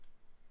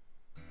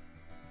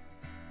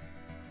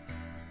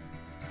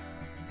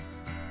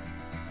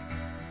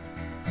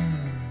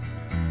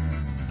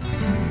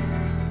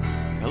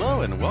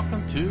Hello and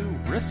welcome to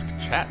Risk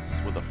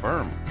Chats with a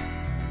Firm.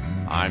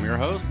 I'm your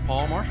host,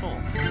 Paul Marshall.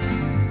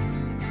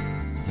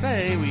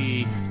 Today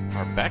we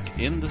are back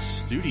in the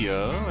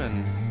studio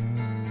and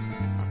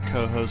our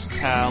co-host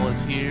Tal is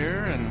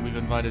here, and we've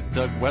invited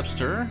Doug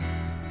Webster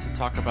to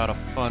talk about a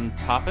fun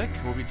topic.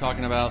 We'll be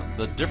talking about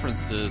the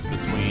differences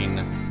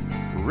between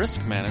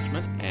risk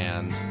management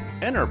and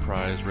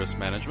enterprise risk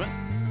management.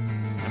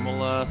 And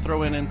we'll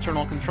throw in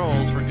internal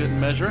controls for good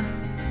measure.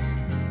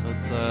 So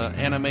it's an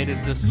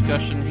animated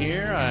discussion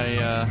here.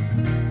 I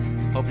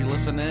hope you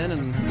listen in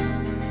and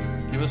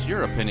give us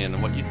your opinion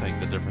on what you think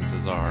the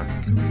differences are.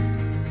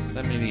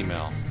 Send me an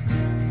email.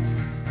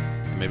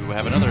 And maybe we'll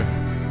have another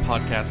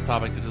podcast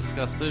topic to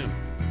discuss soon.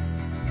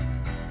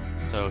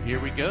 So here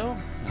we go,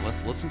 and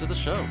let's listen to the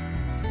show.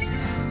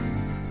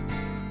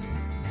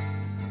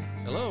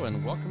 Hello,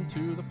 and welcome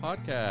to the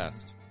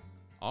podcast.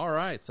 All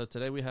right, so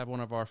today we have one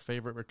of our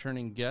favorite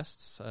returning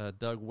guests.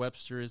 Doug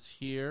Webster is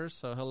here.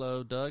 So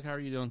hello, Doug. How are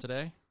you doing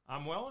today?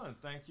 I'm well, and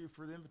thank you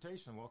for the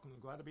invitation. Welcome.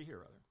 Glad to be here,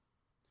 brother.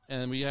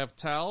 And we have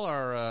Tal,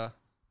 our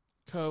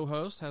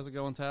co-host. How's it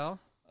going, Tal?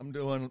 I'm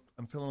feeling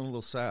a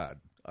little sad.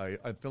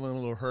 I'm feeling a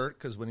little hurt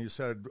because when you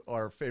said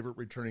our favorite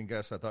returning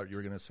guest, I thought you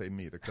were going to say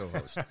me, the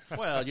co-host.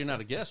 Well, you're not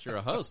a guest, you're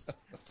a host.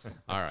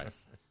 All right.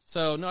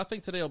 So, no, I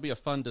think today will be a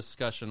fun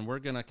discussion. We're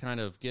going to kind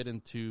of get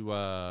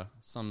into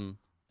some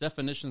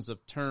definitions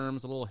of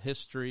terms, a little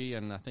history,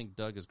 and I think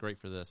Doug is great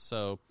for this.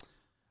 So,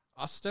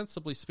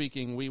 ostensibly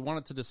speaking, we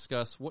wanted to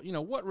discuss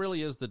what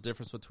really is the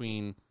difference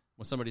between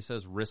when somebody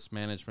says risk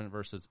management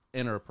versus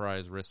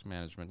enterprise risk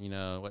management.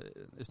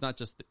 It's not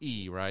just the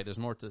E, right? There's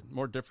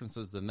more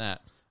differences than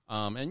that.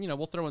 And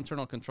we'll throw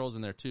internal controls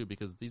in there too,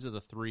 because these are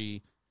the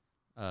three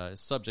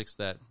subjects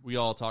that we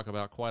all talk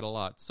about quite a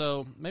lot.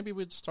 So maybe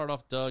we'd start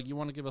off, Doug. You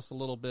want to give us a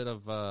little bit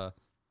of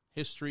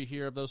history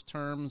here of those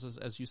terms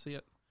as you see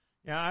it?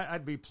 Yeah,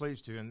 I'd be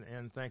pleased to,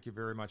 and thank you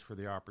very much for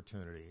the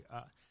opportunity.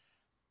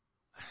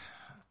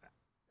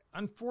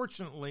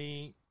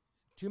 Unfortunately,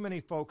 too many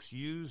folks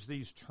use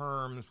these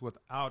terms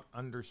without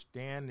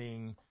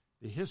understanding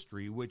the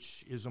history,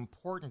 which is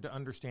important to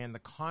understand the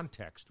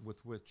context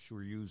with which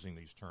we're using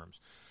these terms.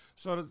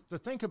 So to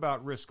think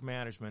about risk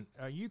management,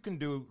 you can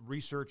do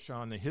research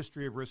on the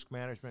history of risk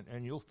management,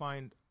 and you'll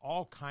find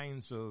all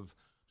kinds of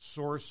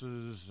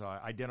sources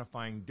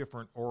identifying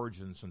different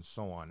origins and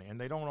so on, and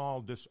they don't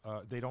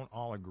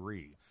all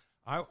agree.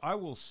 I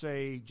will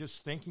say,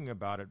 just thinking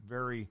about it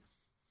very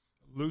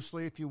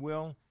loosely, if you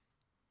will,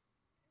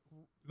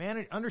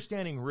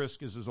 understanding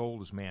risk is as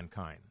old as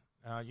mankind.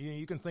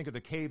 You can think of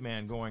the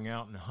caveman going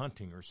out and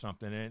hunting or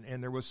something,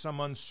 and there was some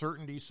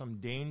uncertainty, some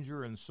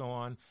danger, and so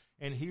on,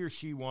 and he or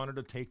she wanted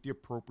to take the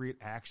appropriate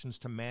actions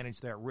to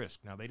manage that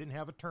risk. Now, they didn't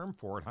have a term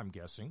for it, I'm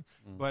guessing,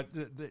 but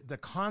the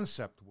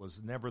concept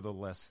was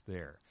nevertheless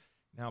there.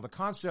 Now, the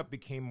concept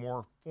became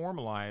more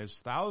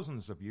formalized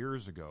thousands of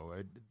years ago,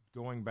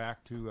 going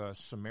back to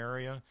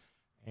Samaria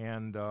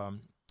and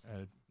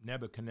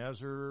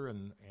Nebuchadnezzar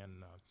and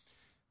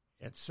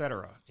et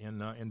cetera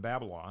in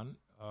Babylon.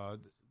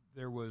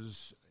 There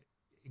was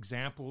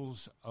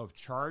examples of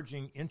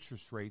charging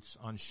interest rates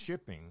on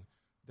shipping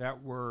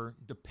that were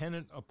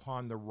dependent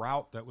upon the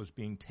route that was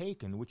being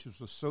taken, which was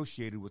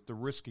associated with the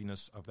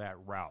riskiness of that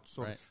route.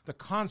 So right. The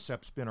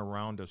concept's been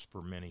around us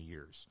for many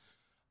years.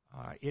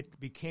 It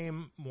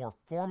became more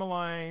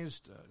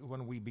formalized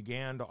when we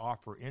began to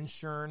offer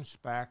insurance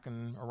back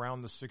in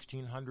around the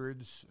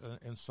 1600s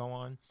and so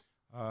on.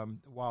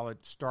 While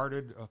it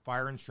started,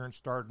 fire insurance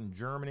started in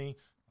Germany.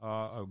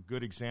 A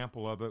good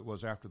example of it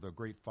was after the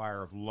Great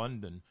Fire of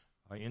London.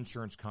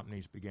 Insurance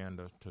companies began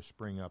to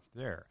spring up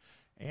there.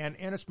 And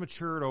it's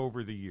matured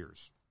over the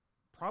years.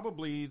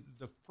 Probably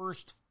the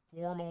first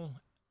formal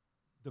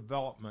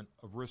development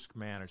of risk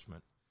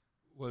management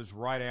was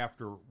right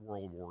after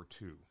World War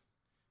II.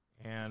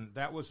 And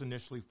that was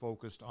initially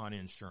focused on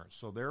insurance.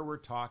 So there we're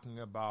talking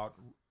about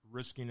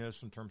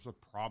riskiness in terms of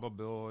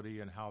probability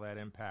and how that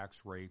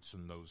impacts rates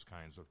and those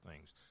kinds of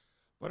things.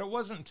 But it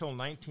wasn't until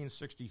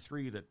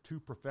 1963 that two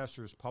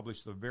professors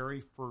published the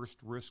very first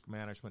risk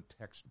management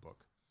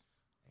textbook.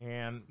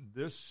 And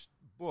this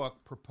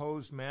book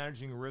proposed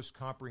managing risk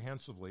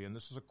comprehensively, and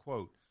this is a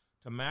quote,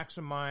 to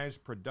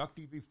maximize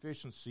productive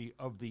efficiency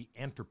of the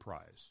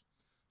enterprise.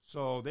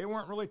 So they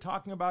weren't really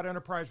talking about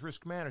enterprise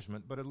risk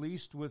management, but at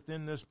least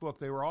within this book,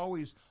 they were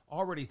always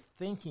already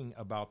thinking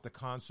about the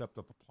concept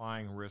of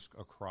applying risk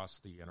across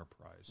the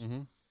enterprise.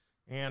 Mm-hmm.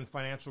 And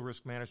financial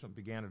risk management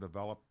began to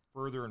develop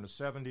further in the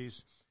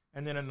 70s.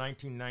 And then in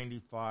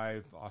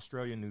 1995,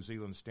 Australia-New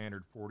Zealand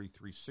Standard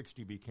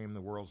 4360 became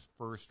the world's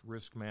first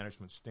risk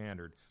management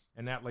standard,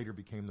 and that later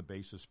became the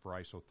basis for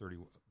ISO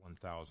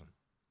 31000.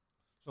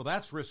 So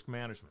that's risk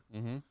management.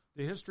 Mm-hmm.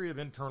 The history of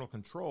internal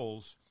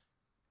controls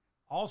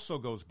also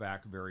goes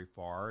back very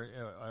far.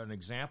 An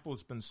example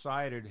that's been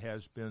cited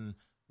has been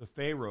the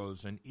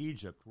pharaohs in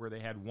Egypt, where they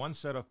had one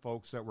set of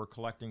folks that were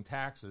collecting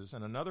taxes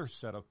and another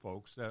set of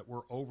folks that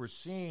were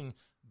overseeing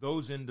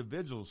those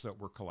individuals that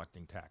were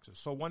collecting taxes.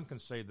 So one can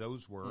say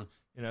those were,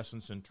 in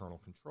essence,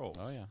 internal controls.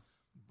 Oh, yeah.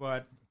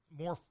 But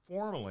more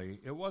formally,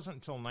 it wasn't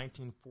until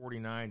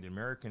 1949 the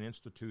American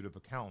Institute of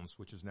Accountants,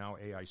 which is now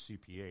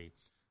AICPA,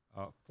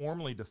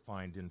 formally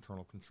defined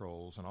internal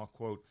controls, and I'll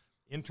quote,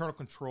 "Internal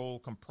control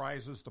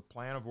comprises the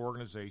plan of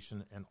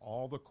organization and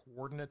all the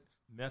coordinate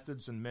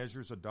methods and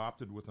measures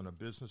adopted within a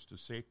business to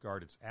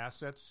safeguard its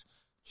assets,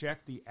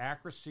 check the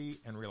accuracy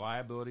and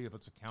reliability of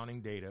its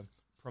accounting data,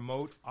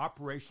 promote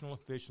operational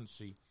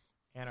efficiency,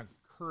 and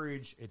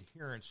encourage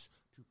adherence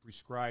to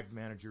prescribed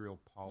managerial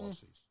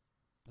policies."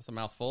 That's a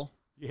mouthful.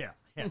 Yeah.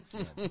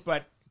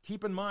 But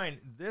keep in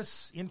mind,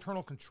 this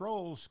internal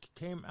controls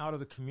came out of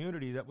the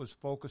community that was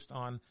focused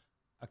on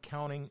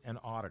accounting and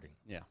auditing.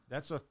 Yeah.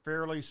 That's a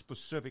fairly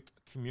specific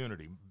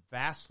community,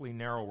 vastly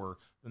narrower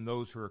than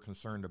those who are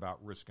concerned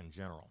about risk in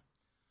general.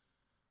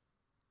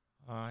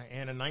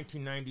 And in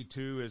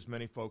 1992, as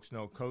many folks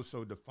know,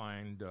 COSO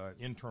defined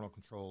internal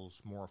controls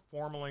more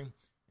formally,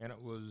 and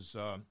it was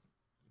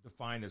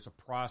defined as a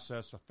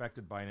process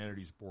affected by an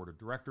entity's board of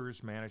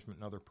directors, management,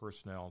 and other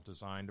personnel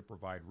designed to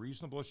provide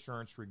reasonable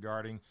assurance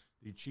regarding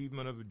the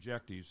achievement of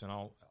objectives, and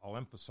I'll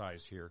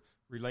emphasize here,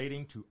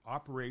 relating to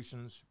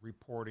operations,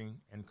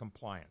 reporting, and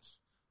compliance.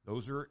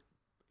 Those are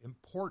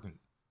important,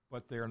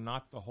 but they're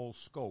not the whole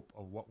scope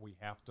of what we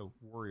have to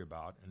worry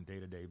about in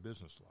day-to-day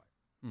business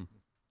life.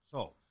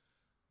 So,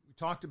 we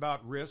talked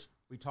about risk.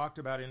 We talked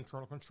about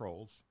internal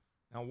controls.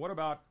 Now, what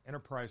about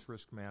enterprise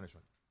risk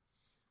management?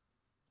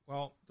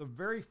 Well, the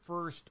very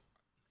first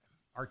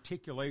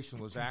articulation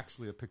was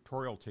actually a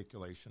pictorial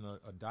articulation,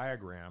 a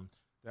diagram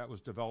that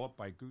was developed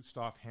by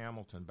Gustav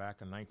Hamilton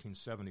back in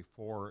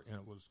 1974, and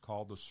it was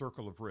called the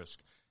Circle of Risk.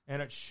 And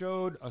it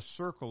showed a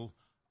circle,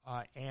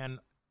 and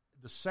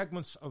the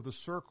segments of the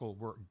circle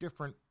were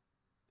different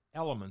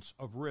elements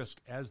of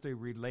risk as they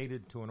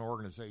related to an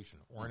organization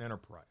or an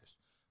enterprise.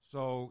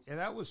 So and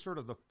that was sort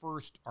of the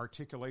first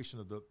articulation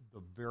of the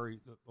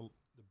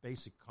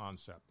basic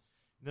concept.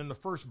 And then the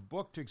first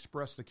book to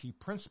express the key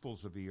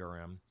principles of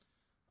ERM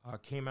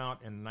came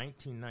out in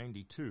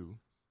 1992.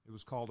 It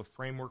was called A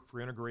Framework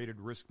for Integrated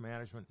Risk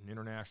Management in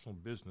International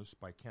Business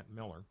by Kent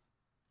Miller.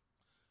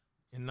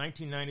 In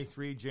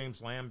 1993,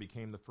 James Lamb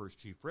became the first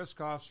chief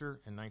risk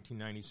officer. In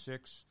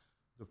 1996,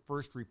 the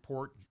first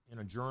report in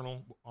a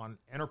journal on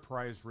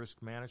enterprise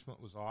risk management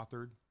was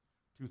authored.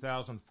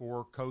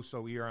 2004,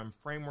 COSO ERM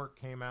framework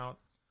came out.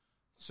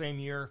 Same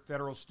year,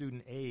 federal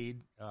student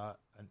aid, a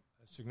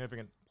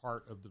significant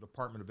part of the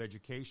Department of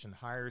Education,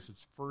 hires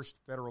its first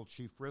federal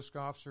chief risk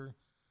officer.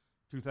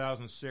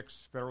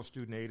 2006, federal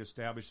student aid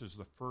establishes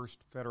the first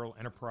federal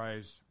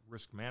enterprise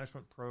risk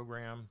management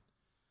program.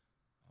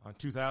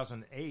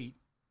 2008,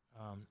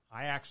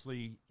 I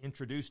actually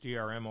introduced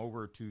ERM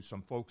over to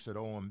some folks at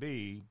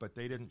OMB, but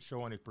they didn't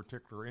show any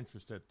particular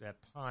interest at that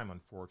time,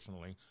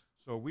 unfortunately.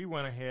 So we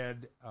went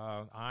ahead,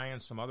 I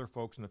and some other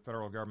folks in the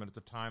federal government at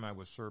the time, I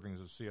was serving as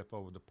a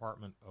CFO of the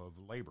Department of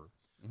Labor.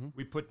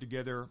 We put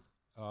together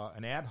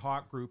an ad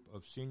hoc group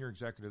of senior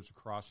executives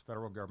across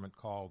federal government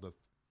called the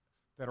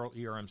Federal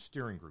ERM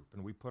Steering Group,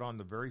 and we put on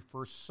the very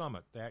first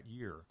summit that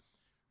year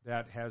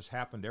that has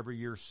happened every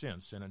year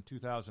since. And in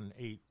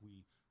 2008,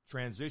 we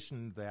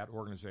transitioned that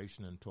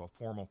organization into a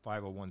formal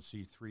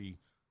 501c3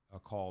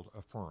 called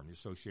AFIRM, the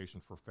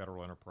Association for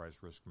Federal Enterprise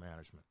Risk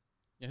Management.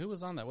 Yeah, who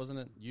was on that? Wasn't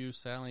it you,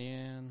 Sally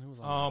Ann? Who was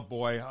on Oh,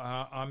 boy,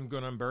 I'm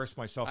going to embarrass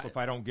myself if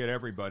I don't get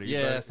everybody.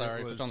 Yeah, but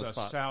sorry, it put was you on the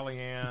spot. Sally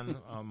Ann,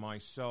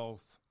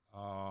 myself,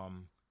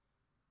 Karen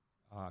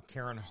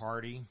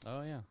Hardy,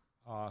 Oh,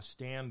 yeah.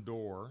 Stan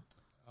Dorr.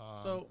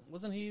 So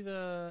wasn't he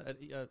the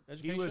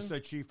education? He was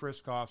the chief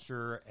risk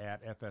officer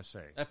at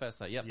FSA.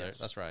 FSA, yep, Yes.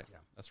 that's right. Yeah.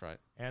 That's right.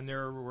 And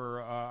there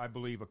were, I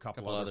believe, a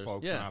couple other others.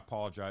 folks, Yeah. and I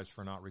apologize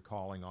for not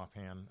recalling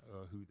offhand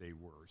who they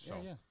were.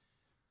 So, Yeah.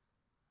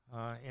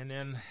 And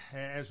then,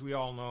 as we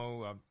all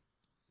know,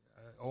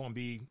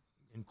 OMB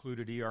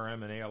included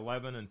ERM in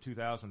A11 in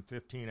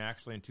 2015.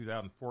 Actually, in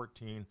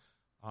 2014,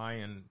 I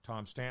and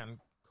Tom Stanton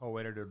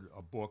co-edited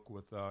a book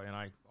with, and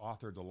I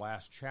authored the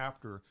last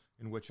chapter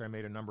in which I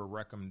made a number of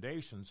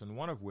recommendations, and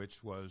one of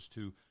which was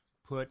to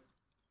put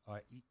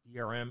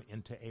ERM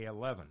into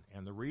A11.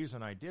 And the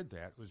reason I did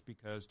that was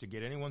because to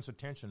get anyone's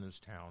attention in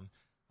this town,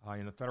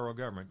 in the federal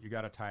government, you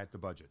got to tie it to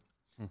budget.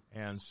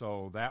 And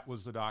so that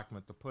was the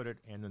document to put it,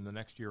 and then the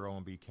next year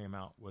OMB came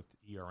out with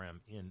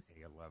ERM in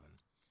A11.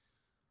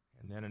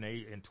 And then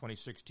in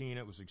 2016,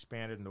 it was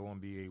expanded into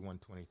OMB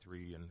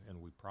A123,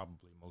 and we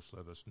probably, most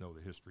of us know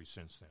the history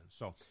since then.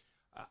 So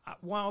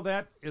while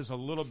that is a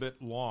little bit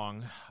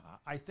long,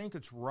 I think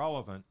it's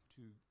relevant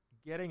to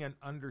getting an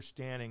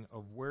understanding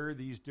of where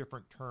these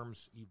different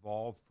terms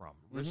evolve from.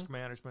 Risk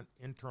management,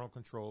 internal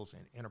controls,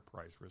 and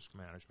enterprise risk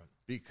management.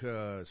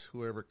 Because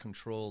whoever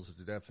controls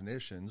the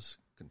definitions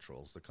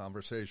controls the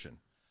conversation.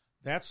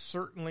 That's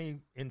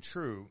certainly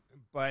true,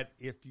 but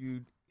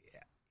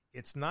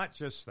it's not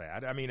just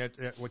that. I mean,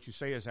 what you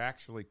say is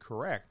actually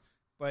correct,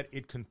 but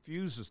it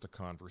confuses the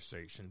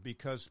conversation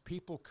because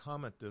people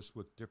come at this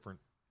with different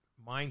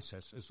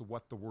mindsets as to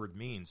what the word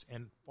means.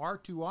 And far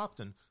too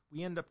often,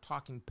 we end up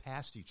talking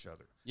past each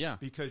other. Yeah.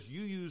 Because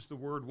you use the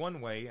word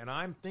one way, and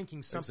I'm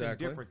thinking something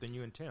different than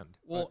you intend.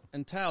 Well,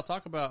 and Tal,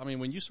 talk about, I mean,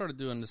 when you started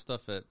doing this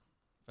stuff at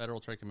Federal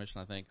Trade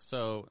Commission, I think,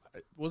 so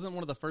wasn't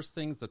one of the first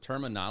things the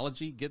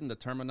terminology, getting the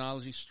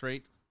terminology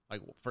straight,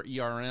 like for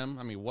ERM?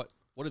 I mean, what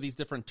do these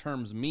different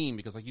terms mean?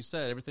 Because like you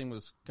said, everything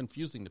was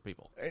confusing to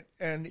people.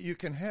 And you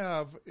can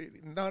have,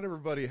 not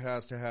everybody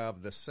has to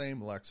have the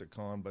same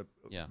lexicon,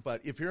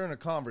 but if you're in a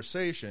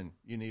conversation,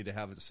 you need to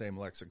have the same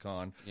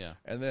lexicon. Yeah.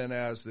 And then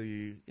as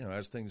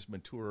as things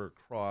mature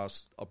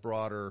across a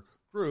broader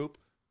group,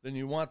 then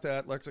you want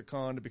that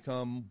lexicon to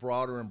become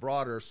broader and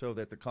broader so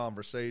that the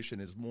conversation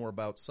is more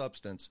about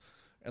substance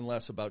and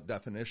less about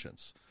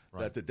definitions.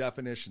 Right. That the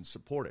definitions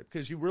support it.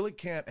 Because you really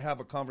can't have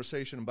a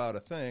conversation about a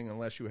thing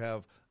unless you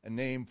have a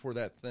name for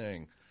that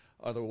thing.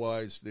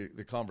 Otherwise,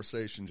 the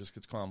conversation just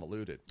gets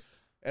convoluted.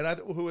 And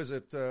who is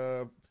it?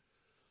 The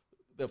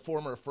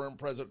former firm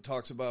president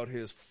talks about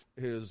his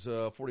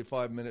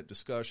 45-minute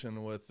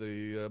discussion with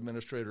the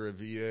administrator of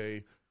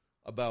VA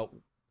about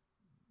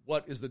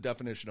what is the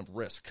definition of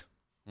risk.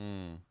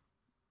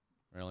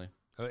 Really?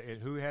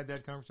 And who had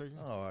that conversation?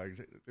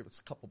 It was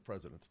a couple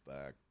presidents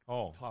back.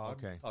 Oh, Todd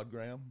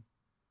Graham.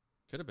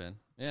 Could have been.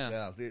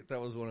 Yeah. Yeah, that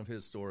was one of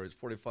his stories.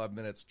 45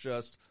 minutes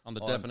just on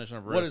the definition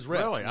of risk. What is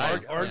risk? Really?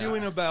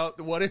 Arguing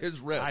about what is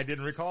risk. I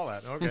didn't recall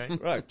that. Okay.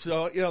 Right.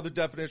 So, the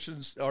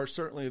definitions are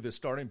certainly the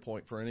starting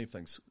point for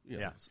anything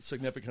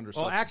significant or substantive.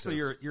 Well, actually,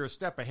 you're a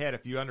step ahead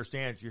if you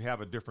understand that you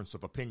have a difference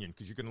of opinion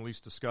because you can at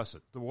least discuss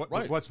it.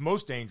 What's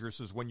most dangerous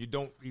is when you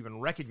don't even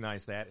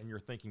recognize that and you're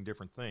thinking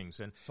different things.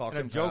 And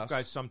a joke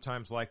I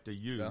sometimes like to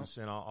use,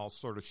 and I'll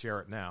sort of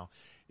share it now,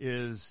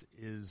 is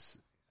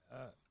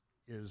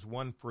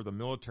one for the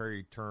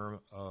military term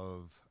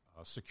of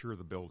secure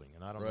the building.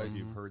 And I don't know if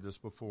you've heard this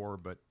before,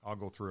 but I'll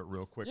go through it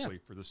real quickly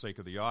for the sake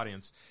of the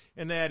audience.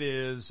 And that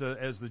is,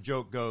 as the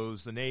joke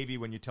goes, the Navy,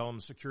 when you tell them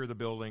to secure the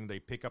building, they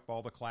pick up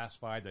all the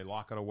classified, they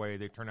lock it away,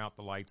 they turn out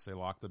the lights, they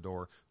lock the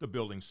door, the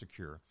building's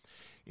secure.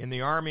 In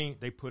the Army,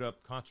 they put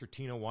up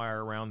concertina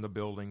wire around the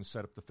building,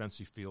 set up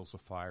defensive fields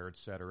of fire, et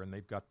cetera, and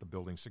they've got the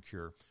building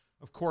secure.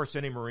 Of course,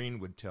 any Marine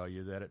would tell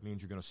you that it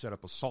means you're going to set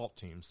up assault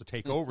teams to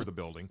take over the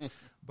building.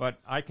 But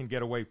I can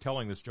get away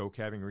telling this joke,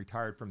 having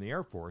retired from the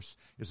Air Force,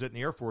 is that in the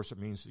Air Force it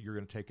means that you're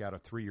going to take out a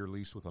 3-year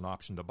lease with an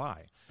option to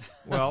buy.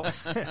 Well,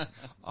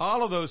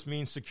 all of those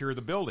mean secure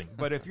the building.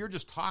 But if you're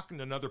just talking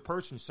to another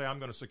person, say, I'm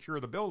going to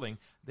secure the building,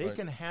 they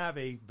can have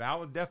a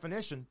valid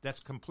definition that's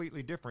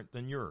completely different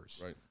than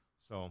yours. Right.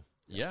 So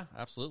yeah,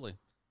 absolutely.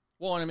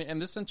 Well, I mean, and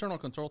this internal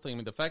control thing, I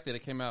mean, the fact that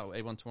it came out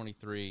with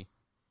A123,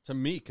 to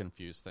me,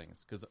 confused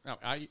things because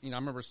I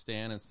remember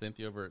Stan and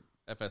Cynthia over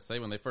at FSA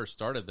when they first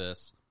started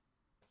this.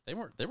 They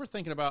were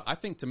thinking about, I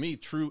think, to me,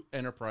 true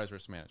enterprise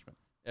risk management.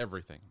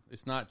 Everything.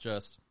 It's not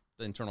just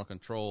the internal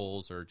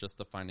controls or just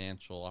the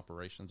financial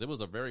operations. It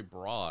was a very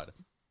broad,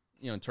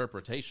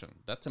 interpretation.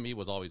 That to me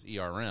was always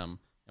ERM.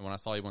 And when I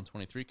saw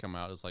A123 come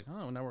out, it was like,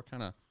 oh, now we're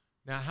kind of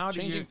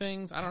changing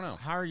things. I don't know.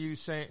 How are you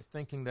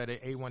thinking that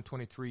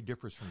A123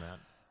 differs from that?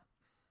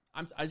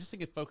 I just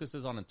think it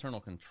focuses on internal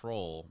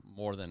control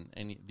more than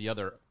any the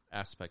other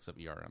aspects of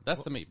ERM.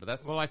 That's to me, but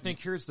that's... Well, I think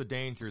here's the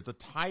danger. The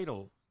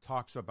title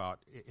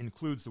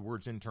includes the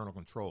words internal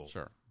control.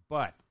 Sure.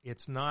 But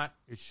it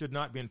should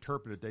not be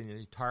interpreted that the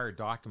entire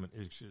document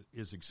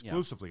is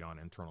exclusively on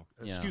internal...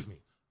 Excuse me.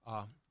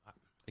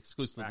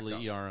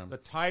 Exclusively ERM. The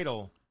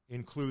title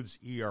includes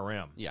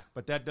ERM. Yeah.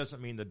 But that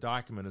doesn't mean the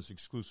document is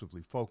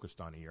exclusively focused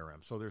on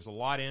ERM. So there's a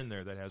lot in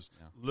there that has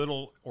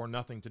little or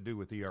nothing to do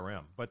with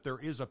ERM. But there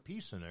is a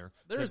piece in there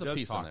That's true.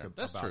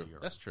 ERM.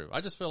 That's true.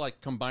 I just feel like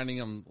combining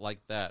them like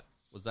that,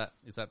 is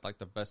that like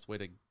the best way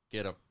to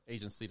get an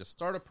agency to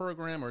start a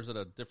program, or is it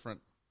a different,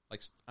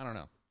 I don't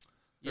know.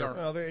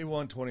 Well, the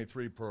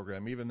A123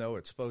 program, even though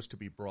it's supposed to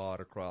be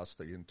broad across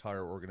the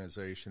entire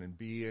organization and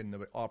be in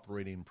the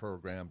operating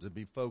programs and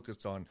be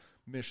focused on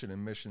mission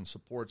and mission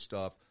support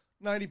stuff,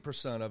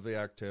 90% of the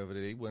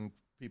activity, when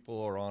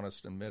people are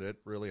honest and admit it,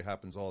 really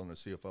happens all in the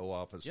CFO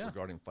office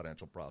regarding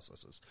financial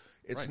processes.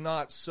 It's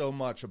not so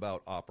much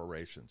about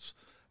operations.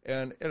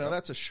 And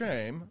that's a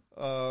shame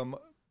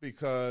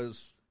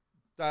because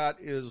that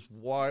is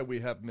why we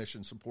have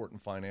mission support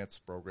and finance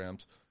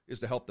programs,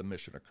 is to help the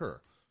mission occur.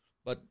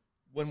 But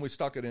when we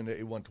stuck it into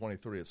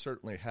A123, it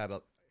certainly had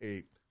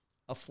a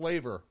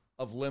flavor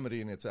of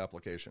limiting its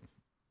application.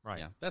 Right.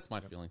 Yeah, that's my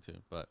feeling too.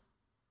 But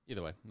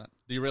either way, not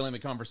derailing the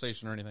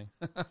conversation or anything.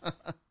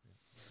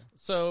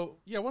 So,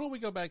 why don't we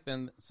go back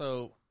then?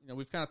 So,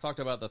 we've kind of talked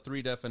about the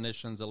 3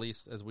 definitions, at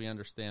least as we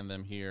understand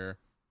them here.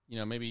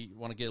 Maybe you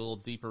want to get a little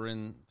deeper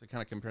in to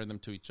kind of compare them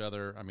to each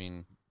other. I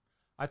mean,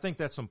 I think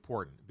that's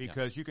important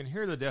because you can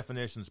hear the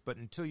definitions, but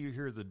until you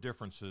hear the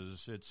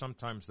differences,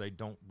 sometimes they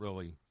don't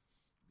really...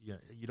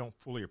 you don't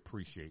fully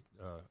appreciate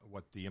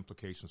what the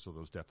implications of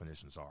those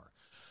definitions are.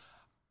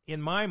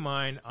 In my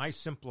mind, I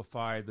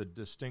simplify the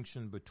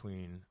distinction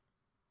between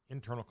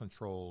internal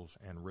controls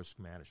and risk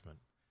management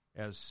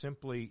as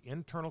simply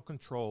internal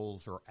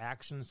controls are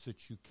actions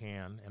that you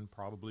can and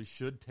probably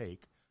should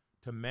take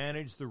to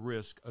manage the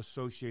risk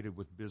associated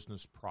with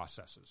business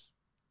processes.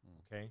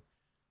 Okay?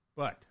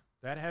 But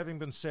that having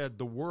been said,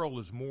 the world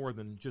is more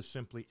than just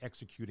simply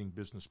executing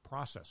business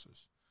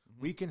processes.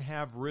 We can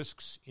have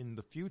risks in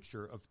the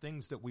future of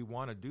things that we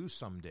want to do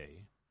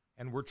someday,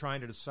 and we're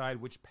trying to decide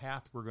which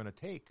path we're going to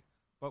take,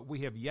 but we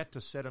have yet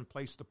to set in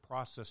place the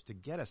process to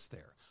get us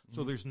there.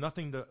 So there's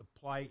nothing to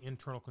apply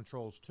internal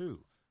controls to.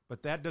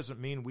 But that doesn't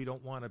mean we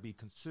don't want to be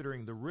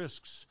considering the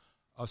risks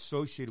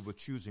associated with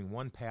choosing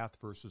one path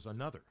versus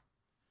another.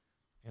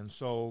 And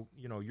so,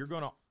 you're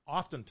going to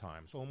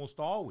oftentimes, almost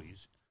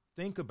always,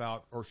 think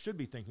about or should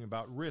be thinking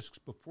about risks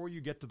before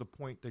you get to the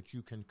point that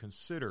you can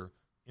consider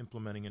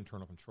implementing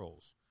internal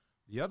controls.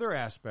 The other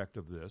aspect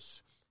of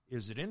this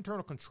is that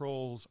internal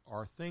controls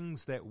are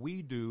things that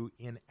we do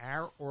in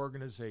our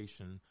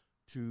organization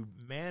to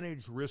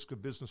manage risk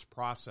of business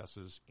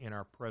processes in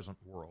our present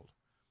world.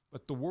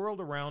 But the world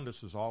around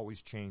us is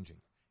always changing,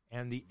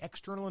 and the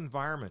external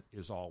environment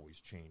is always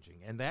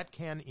changing, and that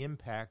can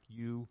impact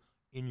you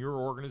in your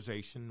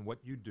organization,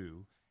 what you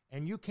do,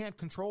 and you can't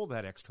control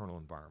that external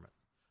environment.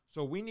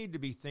 So we need to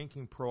be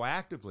thinking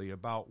proactively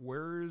about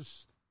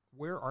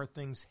where are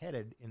things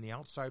headed in the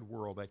outside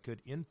world that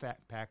could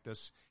impact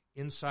us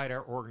inside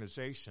our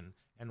organization,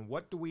 and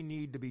what do we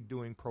need to be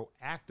doing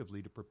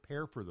proactively to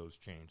prepare for those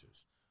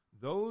changes.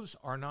 Those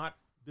are not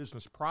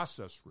business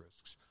process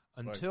risks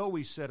until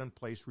we set in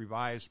place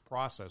revised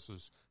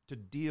processes to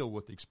deal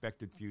with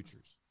expected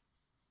futures.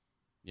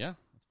 Yeah,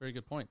 that's a very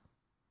good point.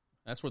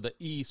 That's where the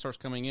E starts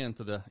coming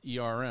into the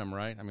ERM,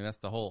 right? I mean, that's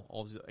the whole,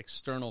 all the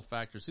external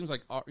factors. Seems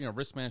like,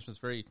 risk management is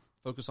very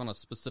focused on a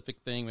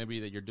specific thing maybe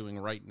that you're doing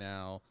right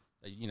now,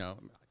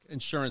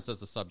 insurance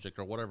as a subject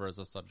or whatever as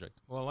a subject.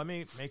 Well, let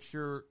me make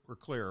sure we're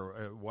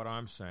clear what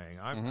I'm saying.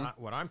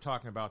 What I'm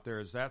talking about there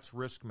is that's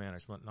risk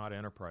management, not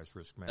enterprise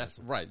risk management. That's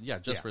right. Yeah,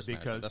 just risk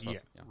management. That's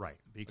right.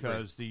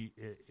 Because the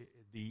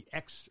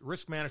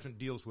risk management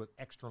deals with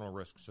external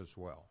risks as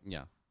well.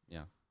 Yeah.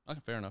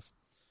 Okay, fair enough.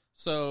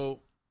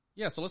 So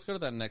let's go to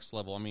that next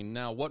level. I mean,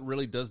 now what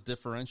really does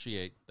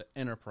differentiate the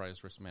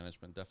enterprise risk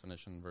management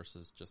definition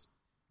versus just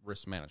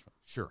risk management?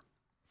 Sure.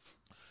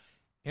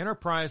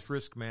 Enterprise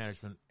risk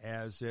management,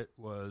 as it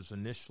was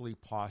initially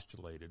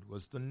postulated,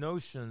 was the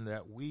notion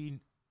that we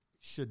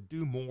should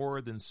do more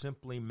than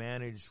simply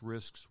manage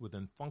risks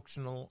within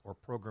functional or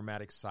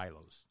programmatic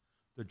silos.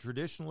 The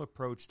traditional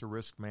approach to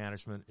risk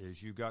management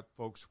is you got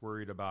folks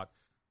worried about,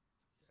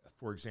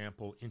 for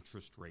example,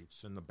 interest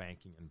rates in the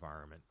banking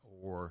environment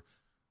or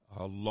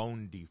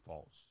loan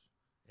defaults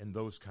and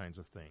those kinds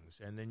of things.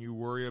 And then you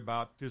worry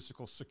about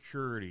physical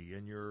security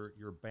in your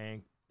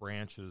bank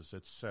branches,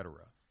 et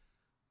cetera.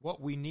 What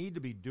we need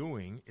to be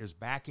doing is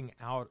backing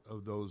out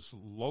of those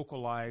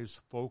localized,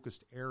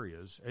 focused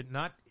areas and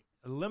not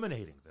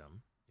eliminating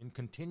them and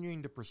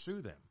continuing to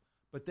pursue them,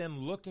 but then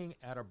looking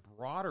at a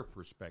broader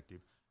perspective.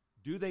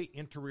 Do they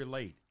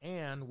interrelate?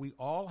 And we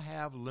all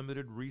have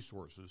limited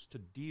resources to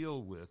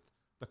deal with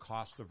the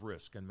cost of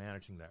risk and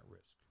managing that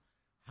risk.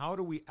 How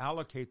do we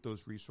allocate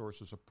those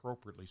resources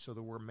appropriately so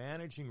that we're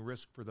managing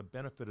risk for the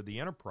benefit of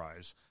the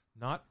enterprise,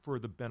 not for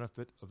the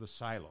benefit of the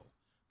silo?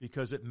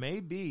 Because it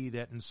may be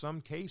that in some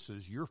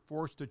cases you're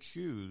forced to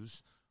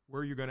choose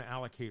where you're going to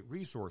allocate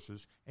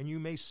resources, and you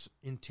may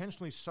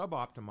intentionally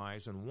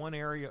suboptimize in one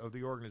area of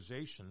the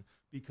organization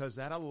because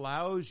that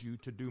allows you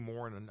to do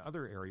more in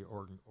another area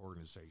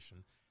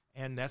organization,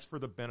 and that's for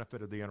the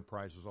benefit of the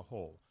enterprise as a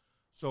whole.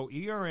 So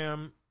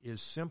ERM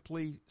is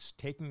simply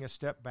taking a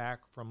step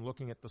back from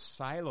looking at the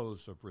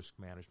silos of risk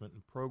management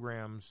and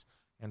programs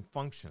and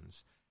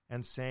functions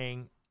and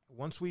saying,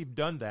 once we've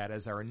done that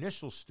as our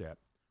initial step,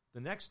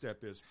 the next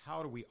step is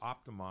how do we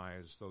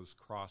optimize those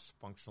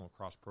cross-functional,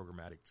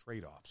 cross-programmatic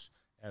trade-offs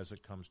as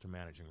it comes to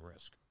managing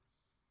risk?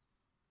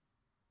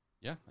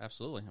 Yeah,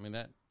 absolutely.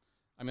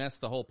 That's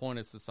the whole point.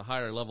 It's a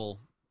higher level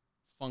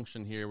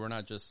function here. We're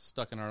not just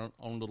stuck in our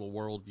own little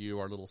worldview,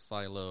 our little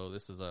silo.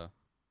 This is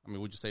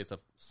would you say it's a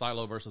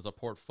silo versus a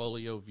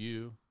portfolio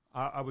view?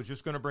 I was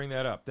just going to bring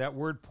that up. That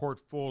word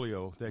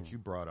portfolio that you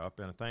brought up,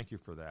 and thank you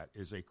for that,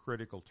 is a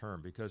critical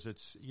term because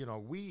it's,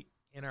 we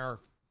in our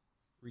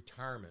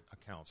retirement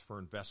accounts for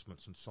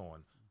investments and so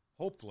on.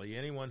 Hopefully,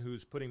 anyone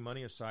who's putting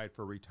money aside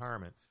for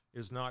retirement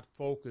is not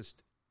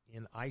focused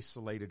in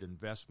isolated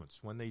investments.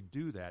 When they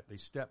do that, they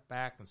step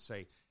back and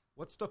say,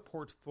 what's the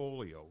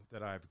portfolio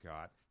that I've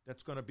got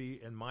that's going to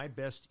be in my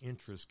best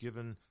interest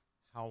given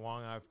how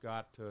long I've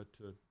got to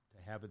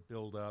have it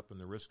build up and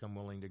the risk I'm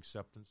willing to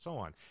accept and so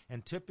on.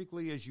 And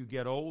typically as you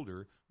get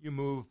older, you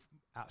move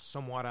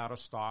somewhat out of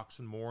stocks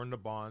and more into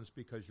bonds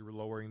because you're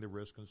lowering the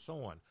risk and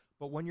so on.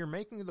 But when you're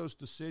making those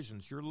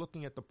decisions, you're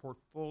looking at the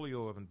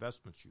portfolio of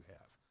investments you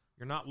have.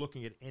 You're not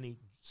looking at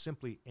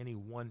simply any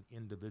one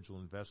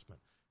individual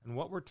investment. And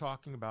what we're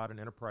talking about in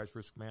enterprise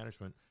risk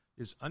management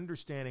is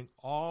understanding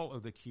all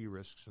of the key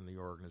risks in the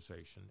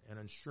organization and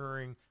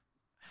ensuring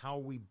how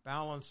we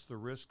balance the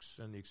risks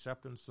and the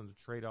acceptance and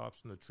the trade-offs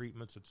and the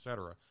treatments, et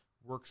cetera,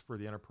 works for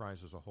the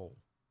enterprise as a whole.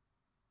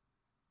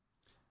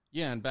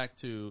 Yeah, and back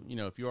to,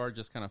 if you are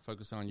just kind of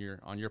focused on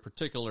your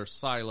particular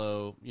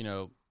silo,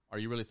 are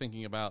you really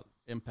thinking about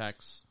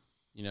impacts,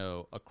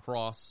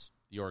 across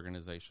the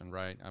organization,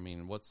 right? I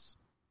mean, what's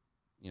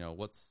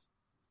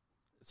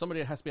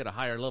somebody has to be at a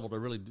higher level to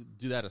really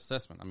do that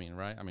assessment. I mean,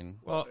 right? I mean,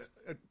 well,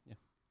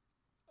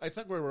 I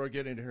think where we're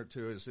getting here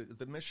too is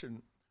the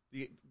mission.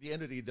 The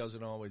entity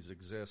doesn't always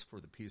exist for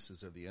the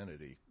pieces of the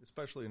entity,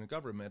 especially in a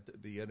government.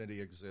 The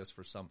entity exists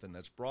for something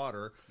that's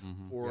broader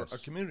for a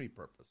community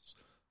purpose.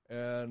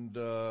 And,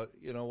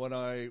 when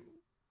I,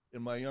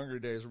 in my younger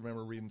days,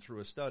 remember reading through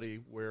a study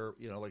where,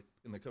 like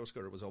in the Coast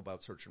Guard, it was all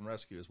about search and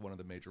rescue as one of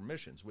the major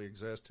missions. We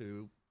exist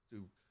to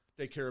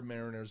take care of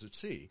mariners at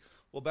sea.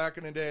 Well, back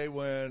in the day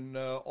when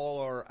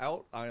all our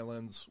out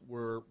islands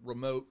were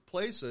remote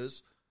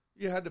places,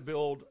 you had to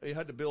build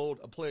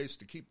a place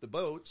to keep the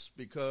boats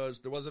because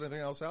there wasn't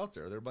anything else out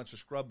there. They're a bunch of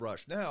scrub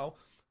brush. Now,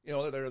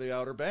 they're the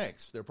Outer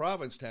Banks, they're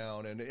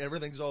Provincetown, and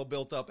everything's all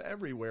built up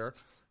everywhere.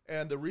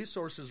 And the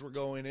resources were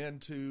going in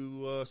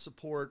to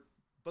support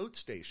boat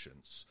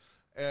stations.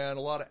 And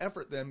a lot of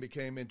effort then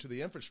became into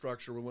the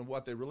infrastructure when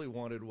what they really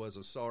wanted was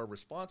a SAR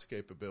response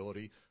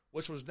capability,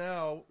 which was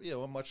now,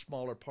 a much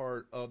smaller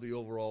part of the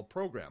overall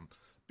program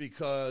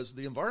because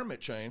the environment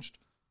changed.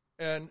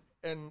 And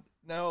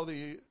now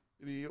the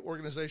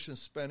organization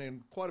is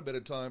spending quite a bit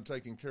of time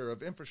taking care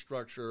of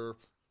infrastructure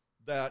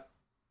that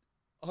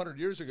 100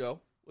 years ago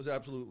was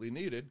absolutely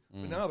needed,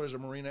 but now there's a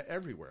marina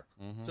everywhere.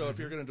 So if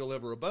you're going to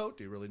deliver a boat,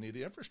 do you really need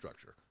the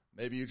infrastructure?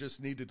 Maybe you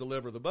just need to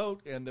deliver the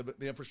boat, and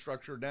the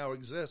infrastructure now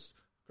exists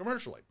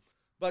commercially.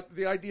 But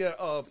the idea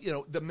of,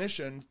 the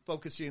mission,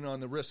 focusing on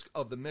the risk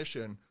of the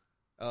mission,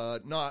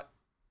 not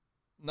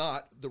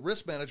the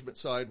risk management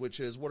side, which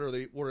is what are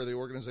the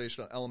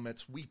organizational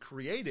elements we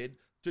created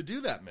to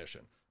do that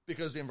mission?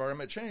 Because the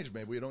environment changed.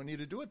 Maybe we don't need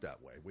to do it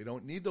that way. We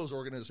don't need those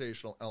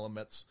organizational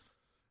elements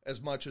as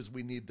much as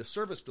we need the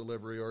service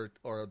delivery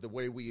or the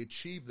way we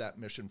achieve that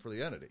mission for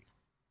the entity.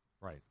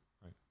 Right.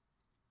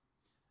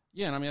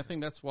 Yeah, and I mean, I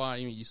think that's why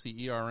you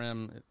see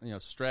ERM,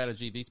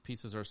 strategy. These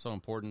pieces are so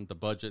important. The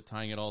budget,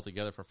 tying it all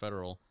together for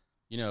federal.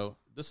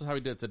 This is how we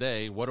did it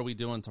today. What are we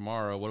doing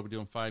tomorrow? What are we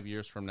doing 5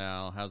 years from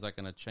now? How's that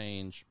going to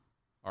change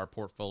our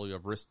portfolio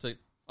of risk to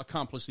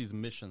accomplish these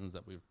missions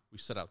that we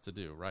set out to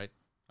do? Right.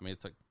 I mean,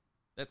 it's like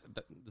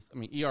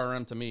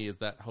ERM to me is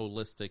that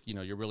holistic.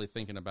 You're really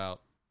thinking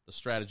about the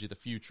strategy, the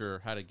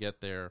future, how to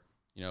get there.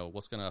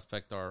 What's going to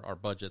affect our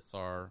budgets,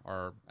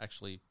 our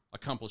actually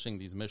accomplishing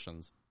these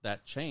missions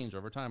that change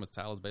over time, as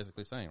Tal is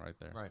basically saying right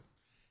there. Right.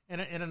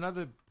 And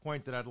another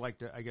point that I'd like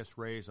to,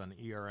 raise on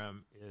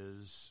ERM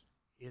is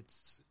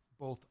it's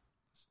both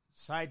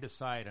side to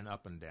side and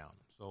up and down.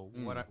 So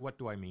what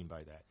do I mean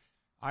by that?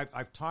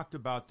 I've talked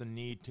about the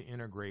need to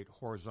integrate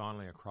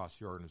horizontally across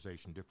the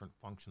organization, different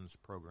functions,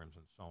 programs,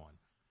 and so on.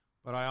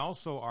 But I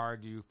also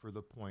argue for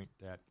the point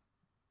that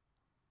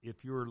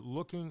if you're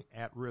looking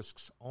at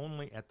risks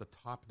only at the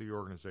top of the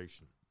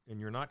organization and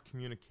you're not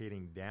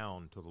communicating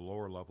down to the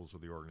lower levels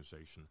of the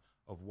organization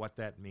of what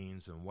that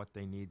means and what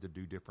they need to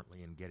do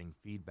differently and getting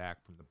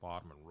feedback from the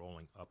bottom and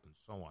rolling up and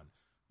so on,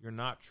 you're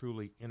not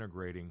truly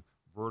integrating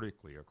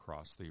vertically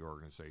across the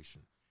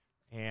organization.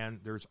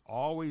 And there's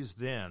always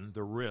then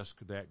the risk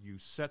that you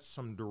set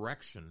some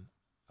direction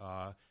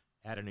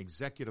at an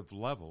executive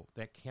level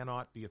that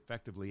cannot be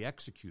effectively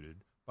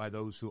executed by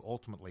those who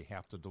ultimately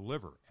have to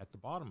deliver at the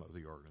bottom of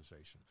the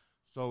organization.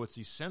 So it's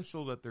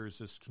essential that there's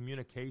this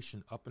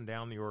communication up and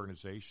down the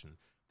organization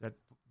that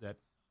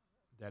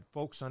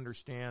folks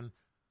understand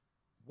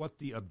what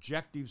the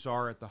objectives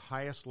are at the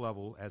highest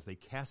level as they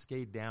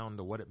cascade down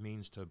to what it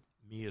means to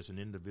me as an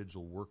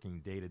individual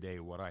working day-to-day,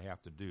 what I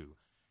have to do,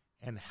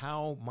 and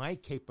how my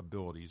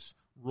capabilities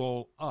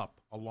roll up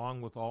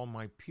along with all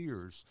my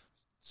peers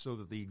so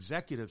that the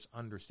executives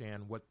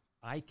understand what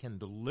I can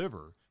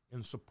deliver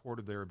in support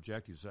of their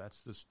objectives.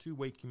 That's this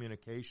two-way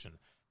communication.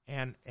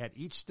 And at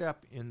each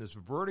step in this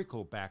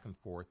vertical back and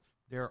forth,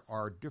 there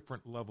are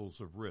different levels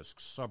of risk,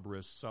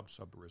 sub-risk,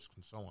 sub-risk,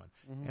 and so on.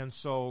 Mm-hmm. And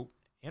so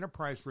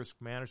enterprise risk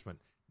management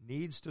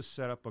needs to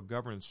set up a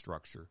governance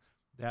structure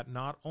that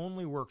not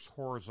only works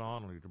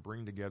horizontally to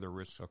bring together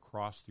risks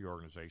across the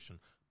organization,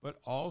 but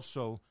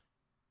also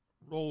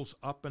rolls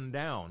up and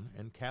down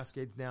and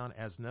cascades down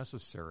as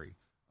necessary,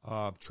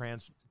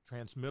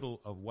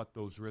 transmittal of what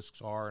those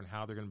risks are and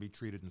how they're going to be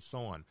treated and so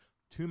on.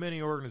 Too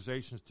many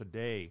organizations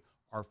today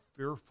are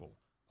fearful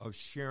of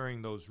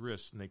sharing those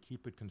risks, and they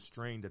keep it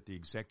constrained at the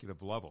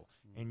executive level.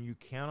 Mm-hmm. And you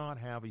cannot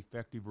have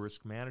effective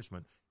risk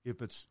management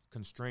if it's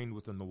constrained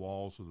within the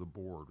walls of the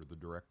board or the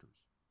directors.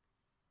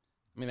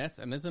 I mean,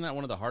 isn't that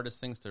one of the hardest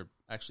things to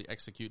actually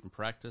execute and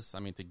practice? I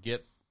mean, to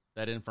get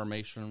that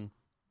information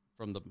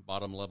from the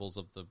bottom levels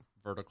of the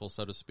vertical,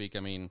 so to speak. I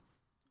mean,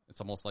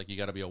 it's almost like you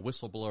got to be a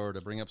whistleblower to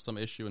bring up some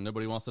issue, and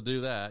nobody wants to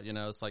do that.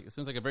 It's like it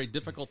seems like a very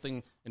difficult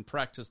thing in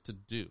practice to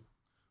do.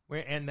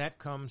 And that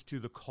comes to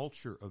the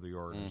culture of the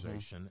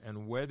organization, mm-hmm.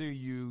 and whether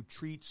you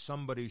treat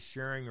somebody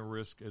sharing a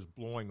risk as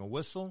blowing a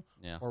whistle,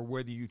 or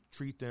whether you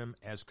treat them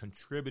as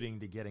contributing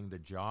to getting the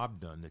job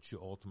done that you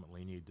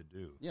ultimately need to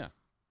do. Yeah.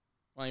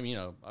 Well, I mean,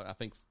 I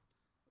think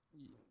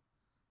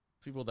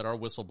people that are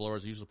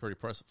whistleblowers are usually pretty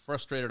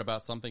frustrated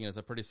about something, and it's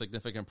a pretty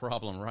significant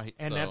problem, right?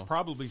 And that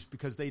probably is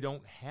because they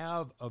don't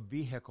have a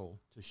vehicle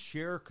to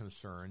share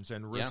concerns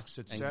and risks,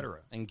 et cetera.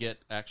 And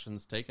get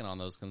actions taken on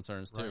those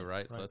concerns too,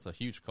 right? So that's a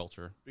huge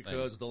culture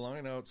because thing. The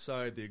line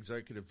outside the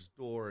executive's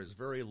door is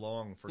very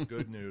long for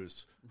good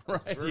news.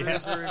 Right. It's very,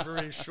 very,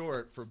 very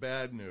short for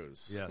bad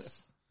news.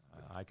 Yes.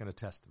 I can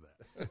attest to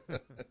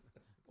that.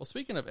 Well,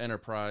 speaking of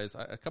enterprise,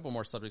 a couple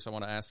more subjects I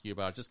want to ask you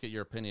about, just get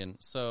your opinion.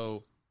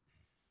 So,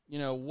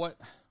 what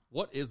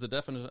is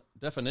the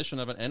definition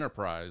of an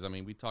enterprise? I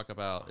mean, we talk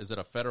about, is it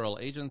a federal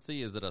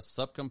agency? Is it a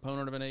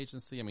subcomponent of an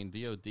agency? I mean,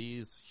 DOD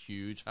is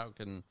huge. How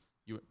can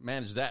you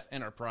manage that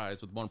enterprise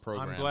with one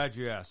program? I'm glad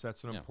you asked.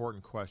 That's an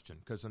important question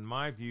because in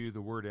my view,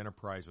 the word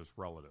enterprise is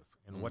relative.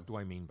 And what do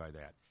I mean by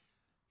that?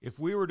 If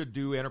we were to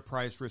do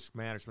enterprise risk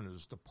management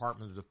as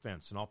Department of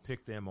Defense, and I'll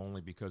pick them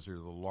only because they're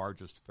the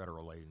largest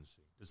federal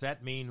agency, does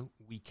that mean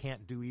we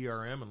can't do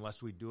ERM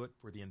unless we do it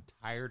for the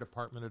entire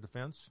Department of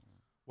Defense?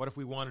 What if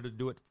we wanted to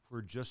do it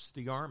for just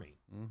the Army?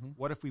 Mm-hmm.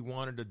 What if we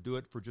wanted to do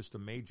it for just a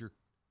major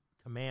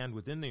command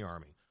within the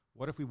Army?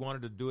 What if we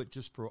wanted to do it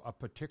just for a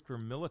particular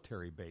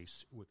military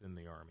base within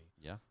the Army?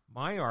 Yeah.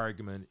 My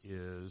argument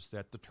is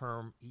that the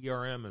term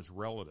ERM is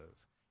relative.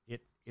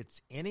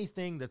 It's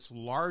anything that's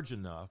large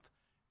enough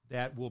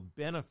that will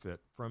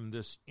benefit from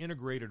this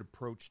integrated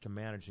approach to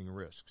managing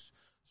risks.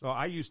 So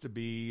I used to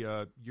be,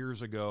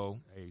 years ago,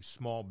 a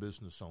small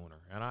business owner,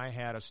 and I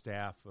had a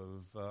staff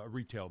of a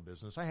retail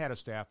business. I had a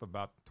staff of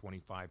about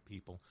 25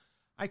 people.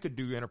 I could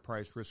do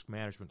enterprise risk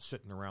management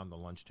sitting around the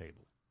lunch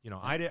table.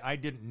 I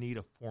didn't need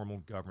a formal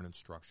governance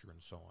structure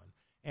and so on.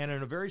 And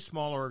in a very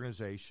small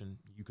organization,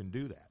 you can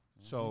do that.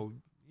 Mm-hmm. So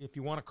if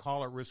you want to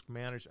call it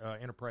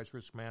enterprise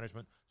risk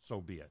management, so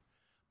be it.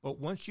 But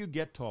once you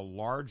get to a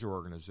large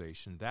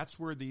organization, that's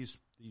where these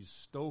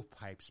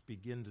stovepipes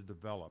begin to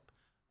develop,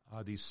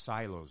 these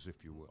silos,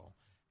 if you will.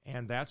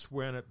 And that's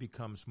when it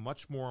becomes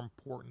much more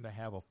important to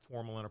have a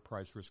formal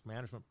enterprise risk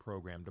management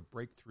program to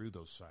break through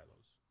those silos.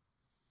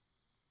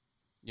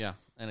 Yeah,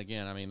 and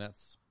again, I mean,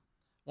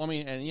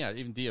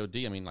 even DOD,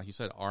 I mean, like you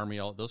said, Army,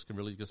 all those can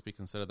really just be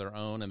considered their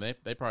own, and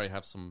they probably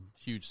have some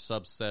huge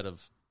subset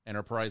of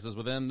enterprises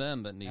within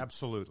them that need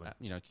absolutely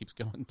keeps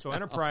going. So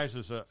enterprise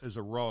is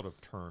a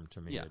relative term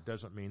to me. Yeah. It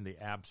doesn't mean the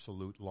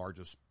absolute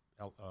largest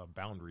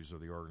boundaries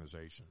of the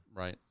organization.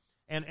 Right.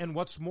 And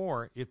what's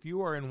more, if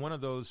you are in one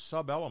of those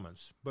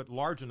sub-elements, but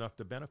large enough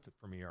to benefit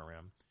from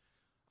ERM,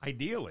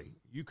 ideally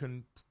you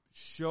can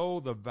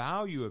show the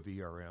value of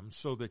ERM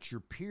so that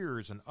your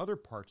peers in other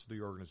parts of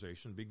the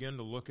organization begin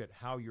to look at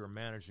how you're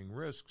managing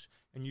risks,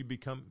 and you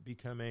become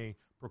a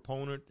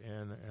proponent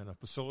and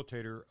a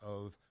facilitator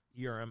of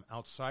ERM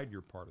outside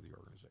your part of the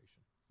organization.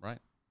 Right.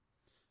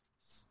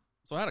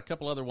 So I had a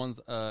couple other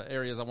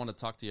areas I want to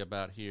talk to you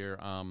about here.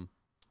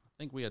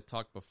 I think we had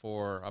talked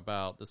before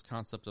about this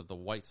concept of the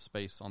white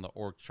space on the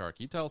org chart.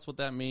 Can you tell us what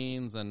that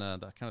means and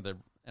the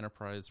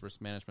enterprise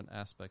risk management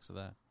aspects of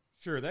that?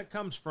 Sure. That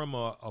comes from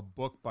a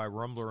book by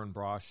Rumbler and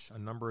Brosh a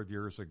number of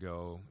years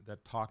ago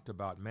that talked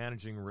about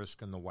managing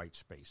risk in the white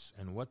space.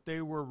 And what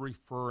they were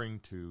referring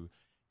to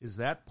is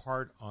that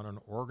part on an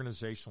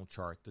organizational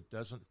chart that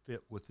doesn't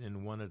fit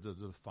within one of the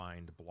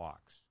defined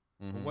blocks.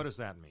 Mm-hmm. Well, what does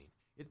that mean?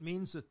 It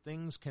means that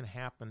things can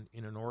happen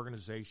in an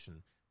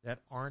organization that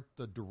aren't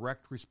the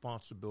direct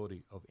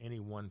responsibility of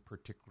any one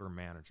particular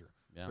manager.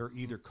 Yeah. They're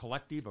either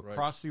collective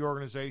across the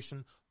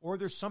organization, or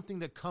there's something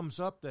that comes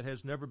up that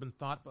has never been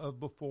thought of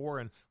before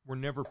and were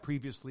never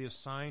previously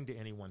assigned to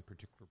any one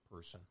particular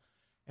person.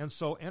 And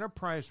so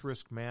enterprise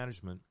risk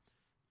management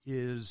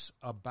is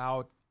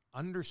about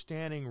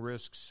understanding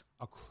risks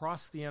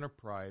across the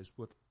enterprise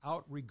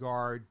without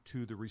regard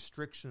to the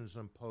restrictions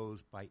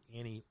imposed by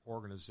any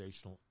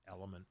organizational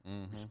element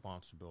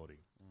responsibility.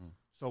 Mm-hmm.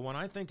 So when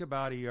I think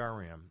about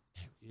ERM,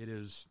 it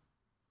is,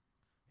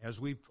 as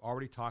we've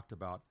already talked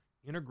about,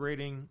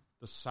 integrating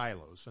the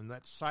silos. And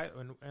that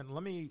and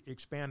let me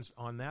expand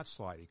on that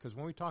slightly, because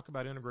when we talk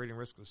about integrating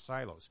risk with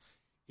silos,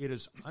 it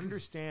is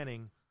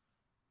understanding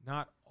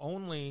not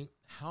only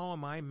how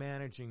am I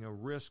managing a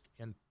risk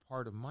in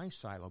part of my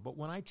silo, but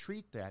when I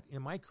treat that,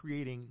 am I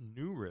creating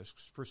new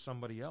risks for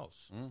somebody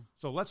else? Mm.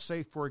 So let's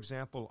say, for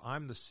example,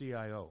 I'm the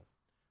CIO,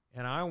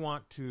 and I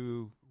want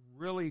to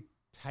really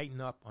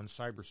tighten up on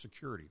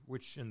cybersecurity,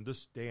 which in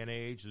this day and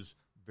age is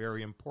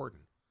very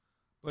important.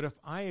 But if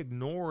I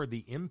ignore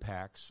the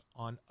impacts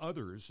on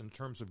others in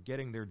terms of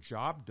getting their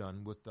job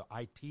done with the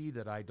IT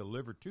that I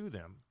deliver to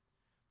them,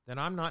 then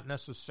I'm not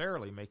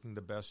necessarily making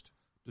the best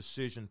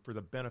decision for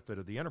the benefit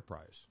of the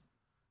enterprise.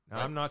 Now,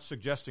 I'm not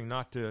suggesting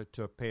not to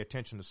pay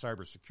attention to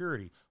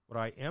cybersecurity. What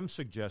I am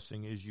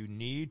suggesting is you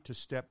need to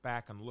step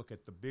back and look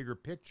at the bigger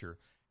picture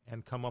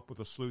and come up with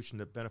a solution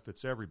that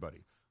benefits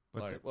everybody.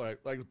 But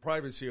like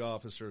privacy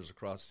officers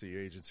across the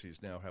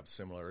agencies now have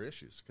similar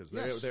issues because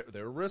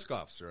they're a risk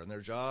officer, and their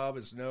job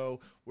is to know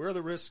where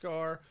the risks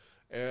are.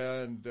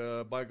 And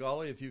by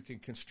golly, if you can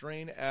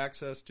constrain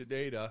access to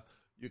data,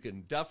 you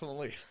can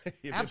definitely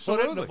you can put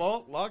it in the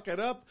vault, lock it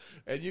up,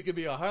 and you can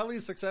be a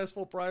highly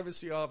successful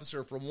privacy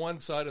officer from one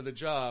side of the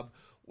job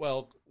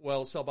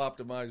while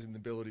sub-optimizing the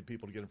ability of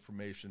people to get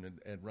information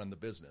and run the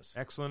business.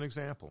 Excellent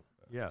example.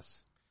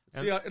 Yes.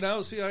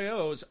 Now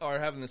CIOs are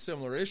having the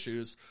similar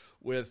issues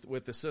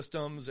with the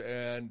systems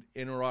and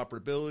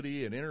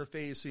interoperability and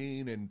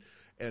interfacing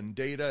and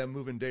data and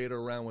moving data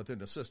around within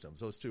the systems.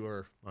 Those two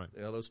are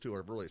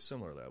really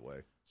similar that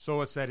way.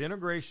 So it's that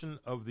integration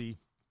of the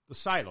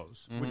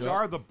silos, which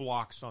are the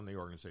blocks on the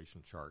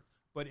organization chart,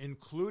 but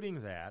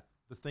including that,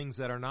 the things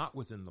that are not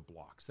within the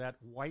blocks, that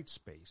white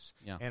space.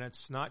 Yeah. And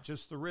it's not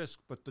just the risk,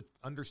 but the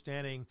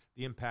understanding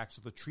the impacts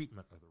of the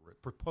treatment of the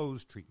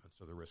proposed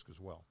treatments of the risk as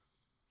well.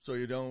 So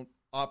you don't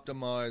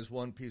optimize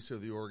one piece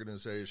of the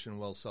organization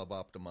while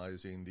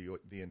sub-optimizing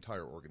the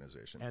entire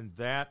organization. And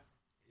that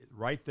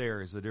right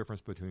there is the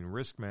difference between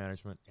risk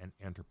management and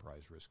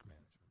enterprise risk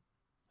management.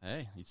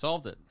 Hey, you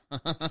solved it.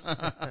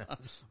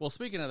 Well,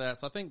 speaking of that,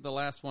 so I think the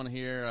last one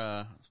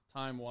here,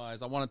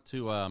 time-wise, I wanted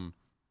to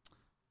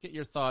get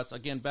your thoughts,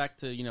 again, back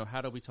to,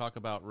 how do we talk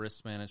about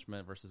risk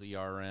management versus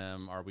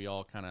ERM? Are we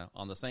all kind of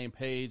on the same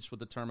page with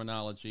the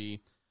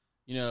terminology?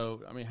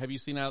 Have you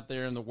seen out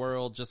there in the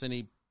world just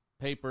any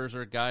papers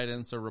or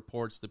guidance or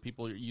reports that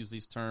people use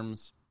these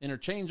terms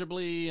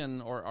interchangeably,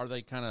 or are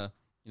they kind of,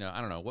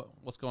 I don't know,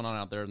 what's going on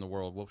out there in the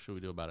world? What should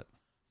we do about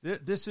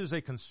it? This is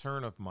a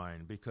concern of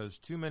mine because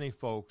too many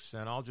folks,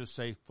 and I'll just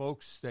say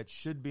folks that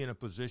should be in a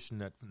position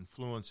that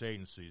influence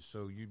agencies.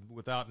 So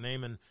without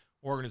naming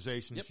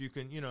organizations, you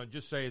can,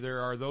 just say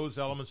there are those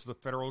elements of the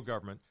federal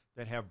government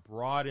that have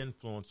broad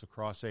influence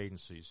across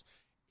agencies.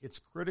 It's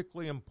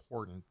critically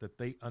important that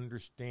they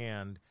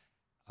understand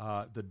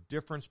the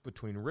difference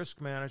between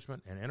risk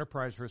management and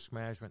enterprise risk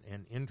management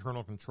and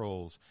internal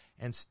controls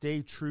and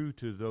stay true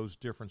to those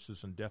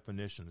differences and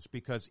definitions,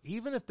 because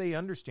even if they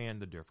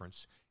understand the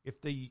difference,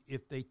 if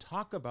they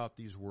talk about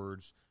these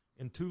words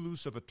in too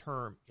loose of a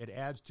term, it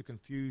adds to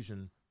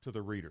confusion to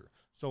the reader.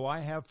 So I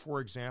have, for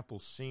example,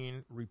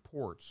 seen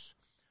reports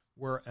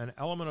where an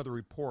element of the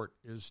report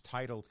is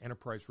titled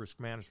enterprise risk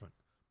management,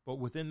 but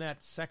within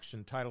that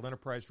section titled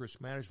enterprise risk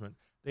management,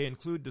 they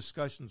include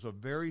discussions of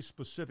very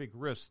specific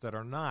risks that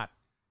are not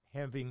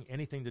having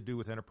anything to do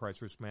with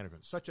enterprise risk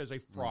management, such as a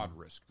fraud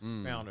risk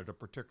found at a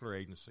particular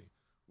agency.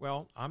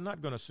 Well, I'm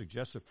not going to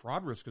suggest that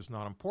fraud risk is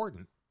not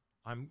important.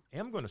 I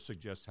am going to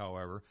suggest,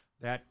 however,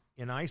 that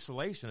in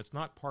isolation, it's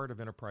not part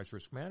of enterprise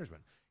risk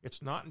management.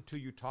 It's not until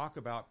you talk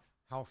about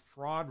how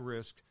fraud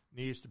risk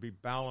needs to be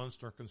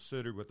balanced or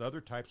considered with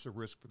other types of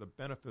risk for the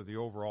benefit of the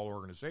overall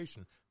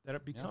organization that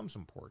it becomes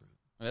important.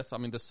 The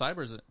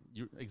cyber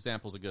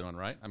example is a good one,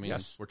 right?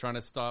 Yes. We're trying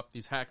to stop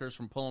these hackers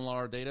from pulling all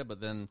our data, but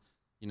then,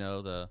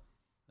 the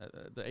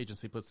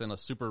agency puts in a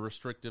super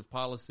restrictive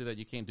policy that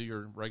you can't do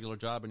your regular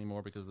job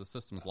anymore because the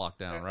system's locked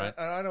down, right?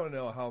 And I don't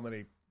know how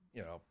many,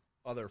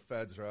 other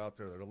feds are out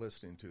there that are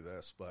listening to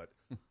this, but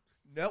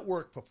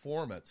network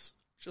performance,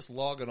 just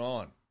logging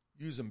on,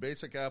 using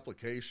basic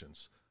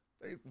applications,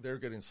 they're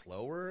getting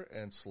slower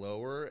and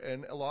slower,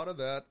 and a lot of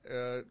that,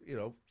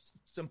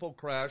 simple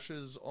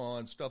crashes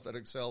on stuff that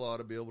Excel ought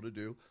to be able to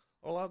do.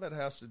 A lot of that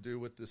has to do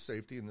with the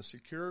safety and the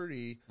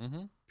security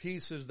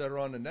pieces that are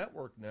on the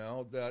network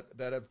now that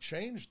have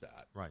changed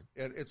that. Right.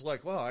 And it's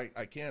like, well, I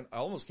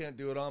almost can't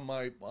do it on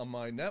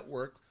my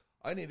network.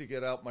 I need to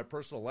get out my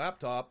personal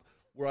laptop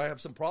where I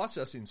have some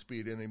processing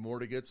speed anymore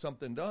to get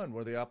something done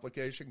where the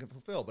application can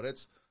fulfill.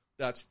 But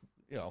that's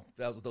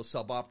those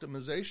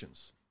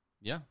sub-optimizations.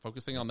 Yeah,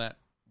 focusing on that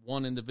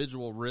one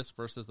individual risk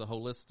versus the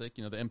holistic,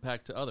 the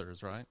impact to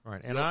others, right? Right.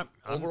 And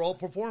overall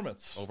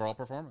performance. Overall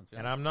performance, yeah.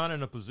 And I'm not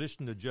in a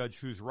position to judge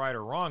who's right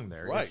or wrong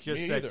there. Right, it's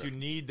just me that either. you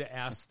need to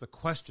ask the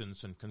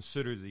questions and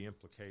consider the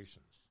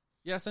implications.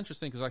 Yeah, it's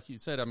interesting because like you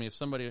said, if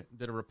somebody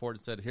did a report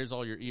and said, here's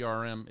all your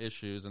ERM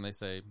issues, and they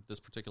say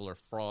this particular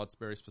fraud's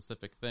very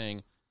specific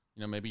thing,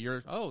 maybe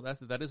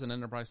that is an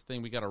enterprise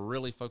thing. We got to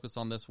really focus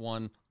on this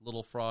one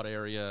little fraud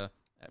area,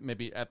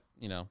 maybe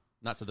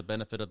not to the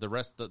benefit of the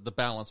rest, the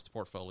balanced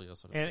portfolio.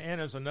 And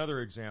as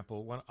another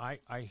example, when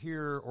I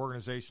hear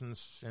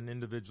organizations and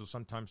individuals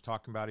sometimes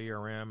talking about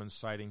ERM and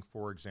citing,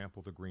 for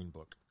example, the Green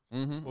Book.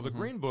 The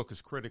Green Book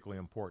is critically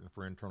important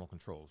for internal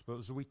controls. But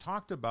as we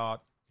talked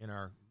about in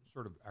our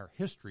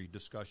history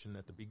discussion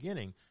at the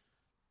beginning,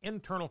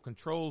 internal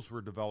controls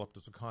were developed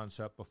as a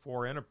concept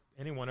before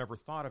anyone ever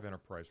thought of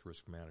enterprise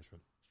risk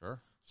management.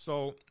 Sure.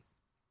 So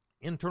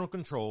internal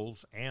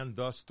controls and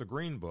thus the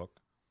Green Book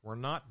were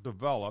not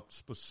developed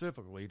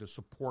specifically to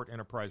support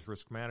enterprise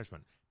risk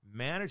management.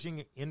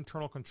 Managing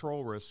internal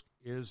control risk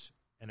is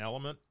an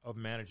element of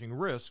managing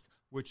risk,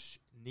 which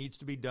needs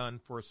to be done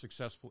for a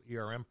successful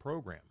ERM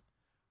program.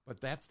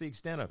 But that's the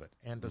extent of it.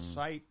 And to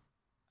cite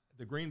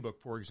the Green Book,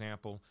 for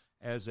example,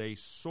 as a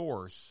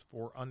source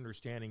for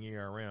understanding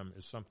ERM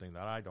is something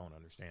that I don't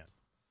understand.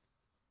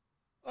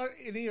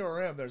 In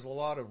ERM, there's a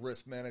lot of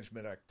risk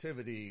management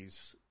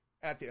activities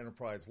at the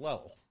enterprise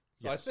level.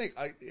 So Yes. I think,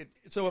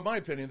 so in my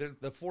opinion,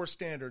 the 4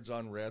 standards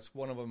on risk.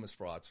 One of them is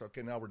fraud. So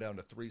okay, now we're down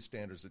to 3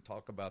 standards that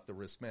talk about the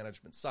risk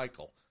management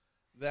cycle.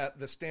 That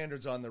the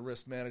standards on the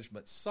risk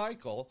management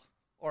cycle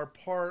are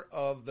part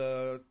of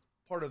the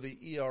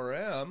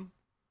ERM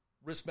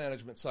risk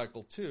management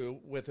cycle too,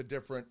 with a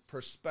different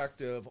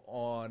perspective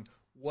on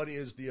what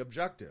is the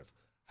objective.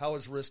 How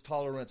is risk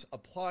tolerance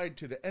applied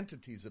to the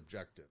entity's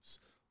objectives?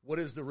 What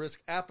is the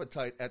risk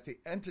appetite at the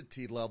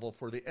entity level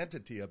for the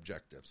entity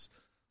objectives?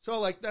 So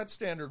like that's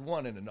standard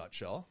one in a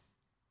nutshell.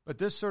 But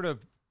this sort of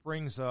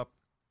brings up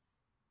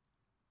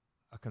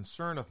a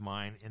concern of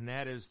mine, and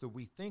that is that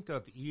we think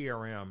of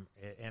ERM,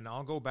 and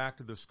I'll go back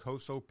to this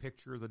COSO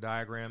picture, the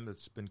diagram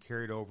that's been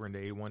carried over into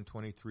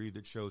A123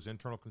 that shows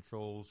internal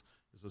controls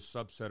is a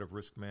subset of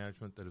risk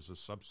management that is a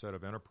subset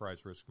of enterprise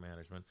risk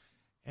management.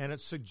 And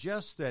it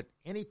suggests that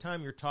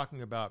anytime you're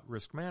talking about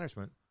risk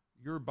management,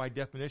 you're by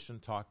definition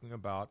talking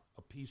about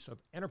a piece of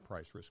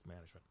enterprise risk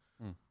management.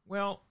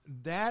 Well,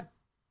 that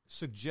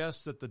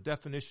suggests that the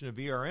definition of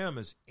ERM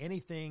is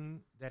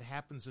anything that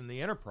happens in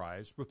the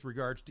enterprise with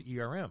regards to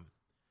ERM.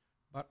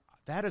 But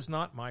that is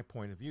not my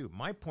point of view.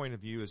 My point of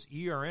view is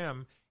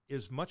ERM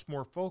is much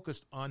more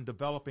focused on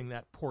developing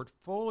that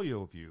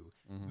portfolio view,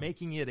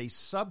 making it a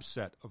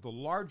subset of the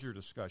larger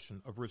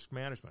discussion of risk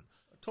management.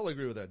 I totally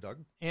agree with that, Doug.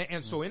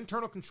 And so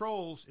internal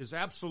controls is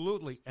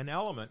absolutely an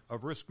element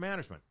of risk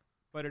management,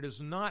 but it is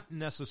not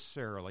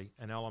necessarily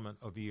an element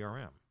of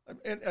ERM.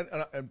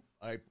 And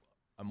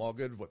I'm all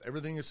good with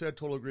everything you said,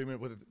 total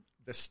agreement with it.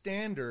 The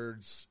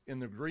standards in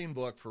the Green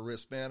Book for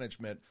risk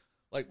management,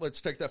 like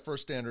let's take that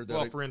first standard.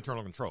 For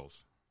internal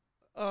controls.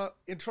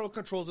 Internal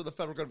controls of the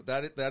federal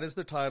government, that is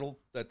the title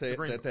that they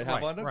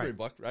have on the Green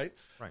Book, right?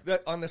 Right.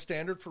 That on the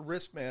standard for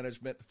risk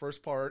management, the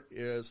first part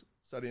is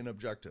setting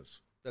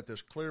objectives, that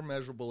there's clear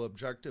measurable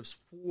objectives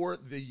for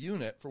the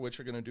unit for which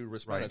you're going to do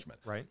risk management.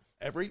 Right.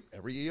 Every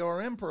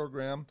ERM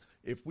program,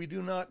 if we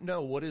do not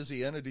know what is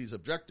the entity's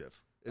objective,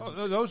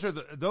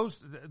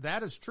 that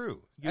is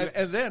true.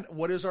 And then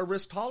what is our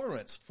risk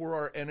tolerance for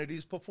our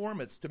entity's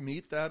performance to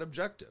meet that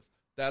objective?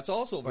 That's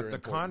also very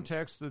important. But the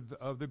context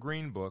of the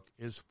Green Book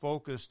is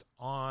focused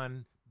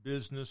on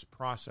business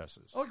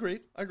processes. Oh,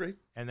 agreed.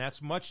 And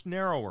that's much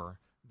narrower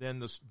than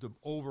the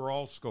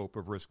overall scope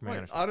of risk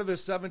management. Out of the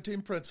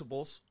 17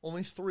 principles,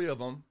 only 3 of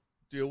them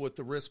deal with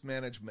the risk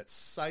management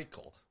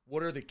cycle.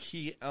 What are the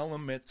key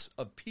elements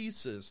of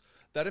pieces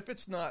that if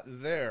it's not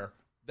there,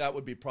 that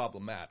would be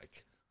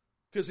problematic?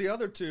 Because the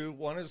other 2,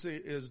 one is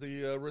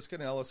the risk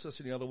analysis,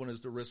 and the other one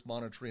is the risk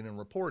monitoring and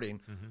reporting.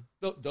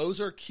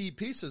 Those are key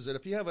pieces that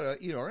if you have an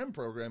ERM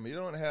program, you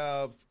don't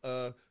have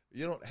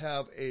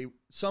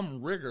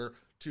some rigor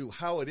to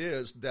how it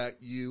is that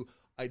you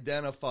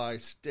identify,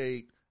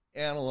 state,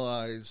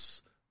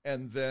 analyze,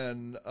 and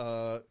then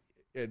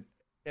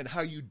and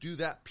how you do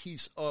that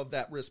piece of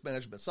that risk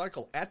management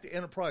cycle at the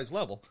enterprise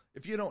level.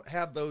 If you don't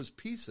have those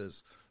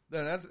pieces,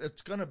 then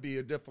it's going to be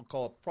a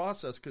difficult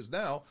process because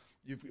now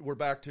we're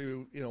back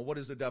to, what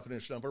is the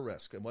definition of a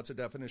risk and what's the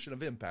definition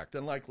of impact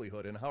and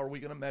likelihood and how are we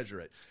going to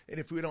measure it? And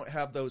if we don't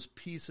have those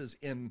pieces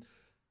in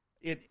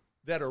it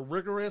that are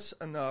rigorous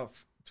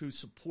enough to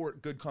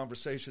support good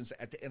conversations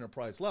at the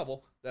enterprise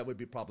level, that would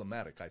be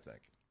problematic, I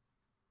think.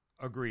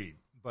 Agreed.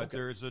 But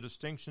there is a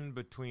distinction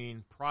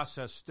between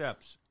process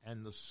steps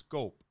and the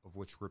scope of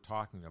which we're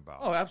talking about.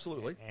 Oh,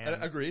 absolutely.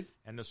 Agreed.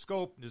 And the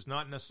scope is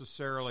not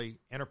necessarily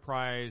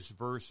enterprise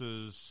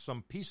versus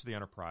some piece of the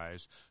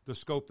enterprise. The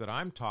scope that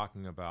I'm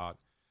talking about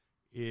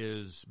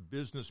is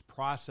business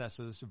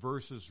processes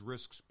versus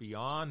risks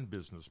beyond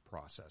business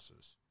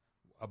processes,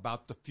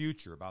 about the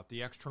future, about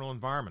the external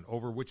environment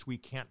over which we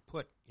can't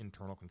put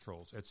internal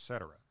controls, et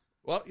cetera.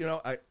 Well,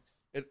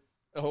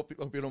 I hope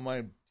you don't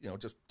mind,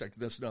 just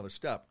taking this another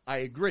step. I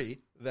agree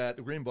that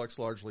the Green Book's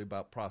largely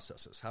about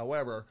processes.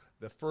 However,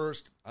 the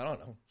first,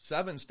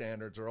 7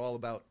 standards are all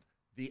about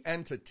the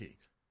entity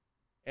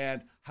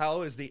and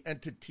how is the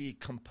entity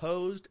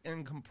composed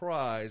and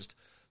comprised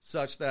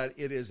such that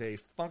it is a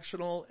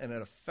functional and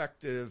an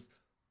effective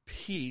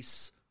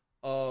piece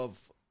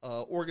of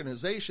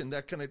organization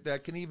that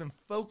can even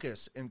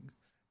focus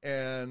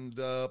and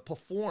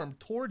perform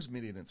towards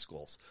meeting its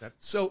goals.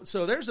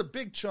 So there's a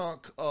big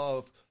chunk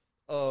of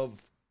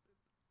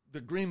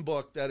the Green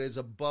Book that is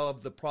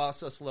above the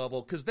process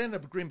level, because then the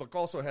Green Book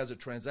also has a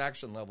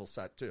transaction level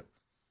set too.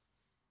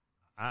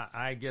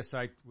 I guess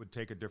I would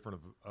take a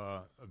different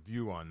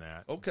view on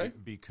that. Okay.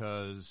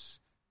 Because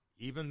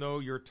even though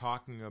you're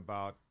talking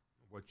about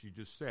what you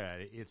just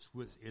said, it's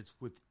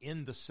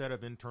within the set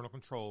of internal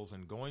controls,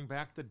 and going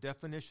back to the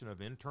definition of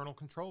internal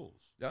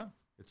controls. Yeah.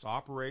 It's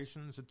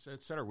operations,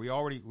 et cetera.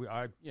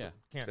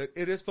 Can't.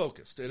 It is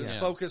focused. It is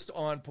focused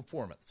on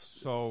performance.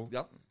 So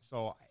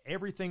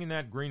everything in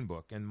that Green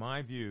Book, in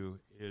my view,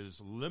 is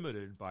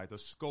limited by the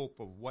scope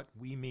of what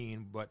we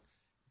mean, but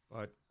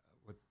what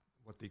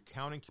the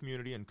accounting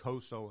community and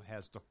COSO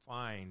has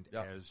defined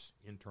as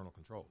internal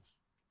controls.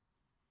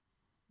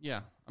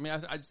 Yeah,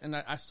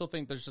 I still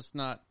think there's just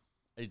not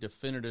a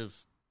definitive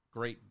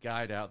great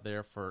guide out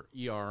there for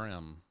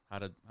ERM.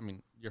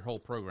 Your whole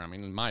program.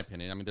 In my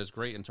opinion, there's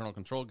great internal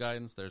control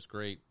guidance. There's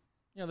great,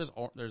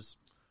 there's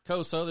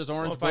COSO, there's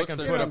orange Well, if books, I can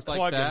there's put a things like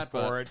plug that. in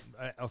for it,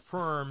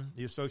 Affirm,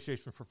 the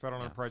Association for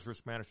Federal Enterprise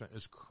Risk Management,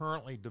 is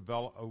currently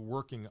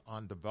working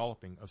on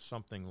developing of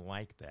something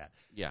like that.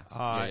 Yeah.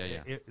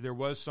 There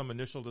was some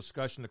initial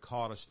discussion to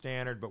call it a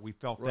standard, but we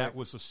felt that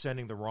was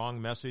sending the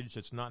wrong message.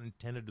 It's not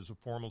intended as a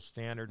formal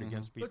standard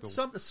against people.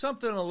 But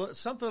something a little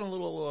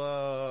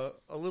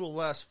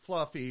less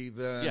fluffy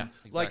than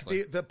like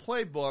the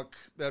playbook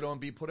that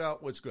OMB put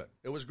out was good.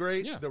 It was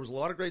great. Yeah. There was a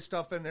lot of great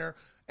stuff in there.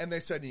 And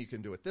they said you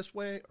can do it this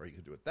way, or you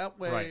can do it that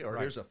way, or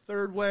here's a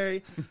third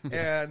way.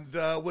 And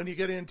when you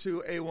get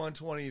into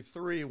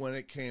A123, when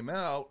it came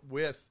out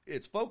with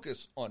its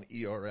focus on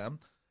ERM,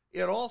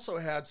 it also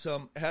had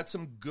some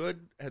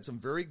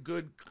very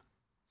good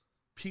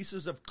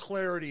pieces of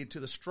clarity to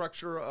the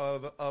structure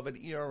of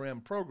an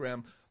ERM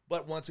program.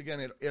 But once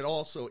again,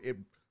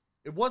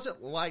 it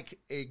wasn't like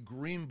a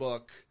green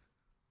book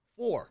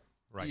for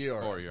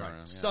ERM. For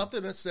ERM,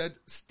 Something that said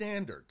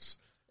standards.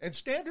 And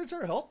standards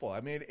are helpful.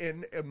 I mean,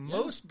 in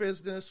most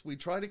business, we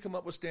try to come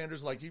up with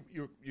standards like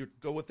you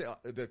go with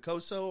the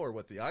COSO or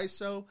with the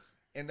ISO,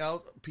 and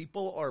now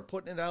people are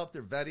putting it out,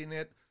 they're vetting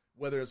it,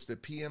 whether it's the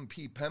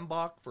PMP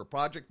PMBOK for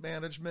project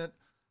management.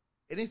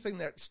 Anything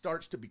that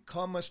starts to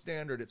become a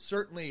standard, it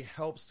certainly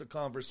helps the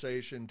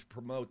conversation to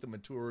promote the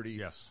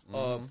maturity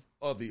of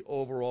the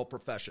overall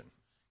profession.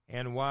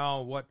 And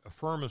while what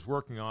Affirm is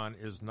working on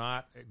is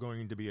not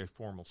going to be a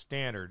formal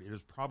standard, it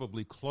is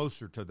probably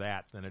closer to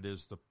that than it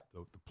is the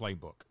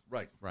playbook.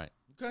 Right.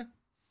 Okay.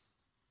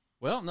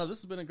 Well, no,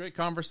 this has been a great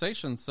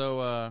conversation.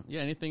 So,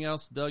 anything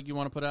else, Doug, you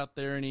want to put out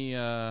there?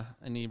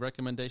 Any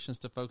recommendations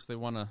to folks that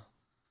want to,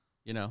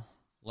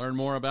 learn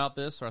more about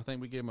this? Or I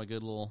think we gave them a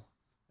good little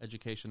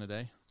education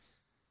today.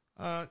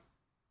 I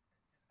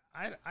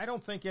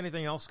don't think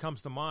anything else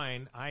comes to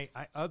mind. I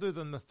other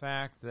than the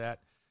fact that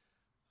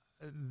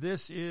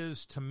this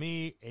is, to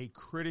me, a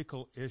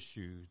critical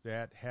issue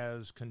that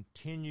has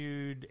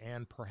continued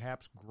and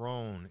perhaps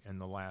grown in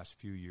the last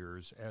few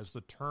years as the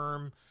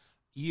term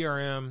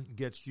ERM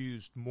gets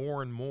used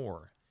more and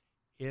more.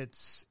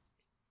 It's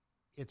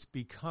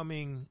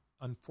becoming,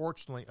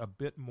 unfortunately, a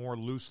bit more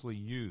loosely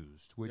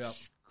used,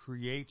 which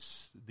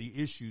creates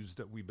the issues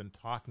that we've been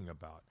talking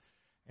about.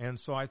 And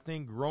so I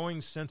think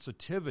growing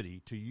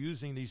sensitivity to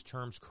using these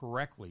terms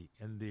correctly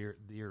in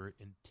their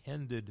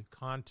intended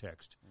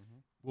context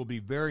will be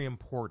very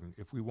important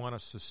if we want to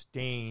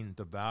sustain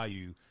the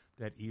value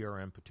that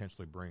ERM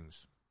potentially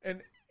brings.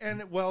 And I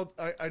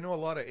know a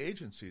lot of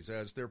agencies,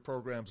 as their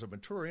programs are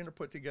maturing, are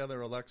put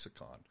together a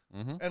lexicon.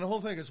 And the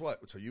whole thing is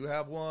what? So you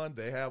have one,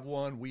 they have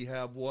one, we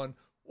have one.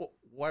 Well,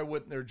 why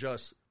wouldn't there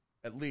just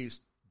at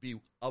least be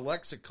a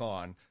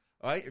lexicon?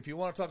 Right? If you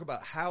want to talk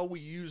about how we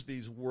use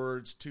these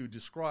words to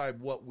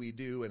describe what we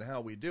do and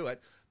how we do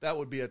it, that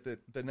would be at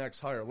the next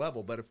higher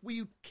level. But if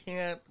we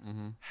can't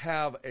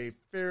have a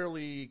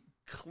fairly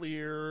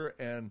clear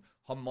and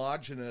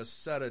homogeneous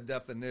set of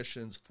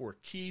definitions for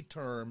key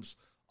terms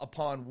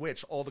upon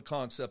which all the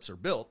concepts are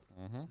built,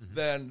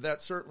 then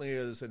that certainly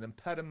is an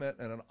impediment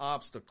and an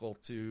obstacle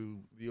to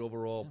the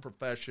overall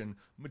profession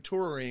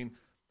maturing,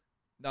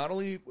 not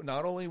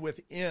only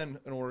within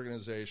an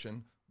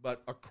organization,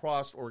 but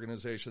across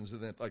organizations,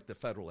 like the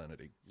federal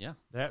entity. Yeah.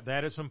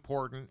 That is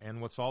important,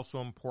 and what's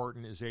also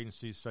important is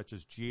agencies such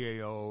as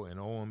GAO and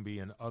OMB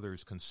and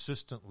others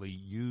consistently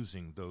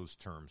using those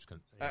terms.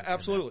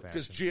 Absolutely,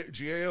 because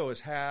GAO has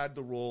had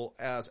the role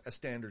as a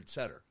standard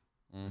setter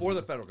for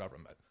the federal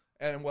government,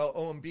 and while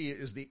OMB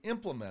is the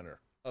implementer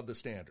of the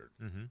standard.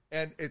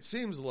 And it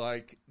seems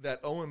like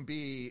that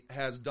OMB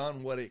has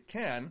done what it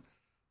can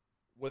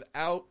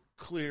without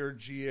clear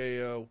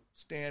GAO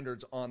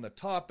standards on the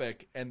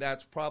topic, and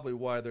that's probably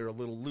why they're a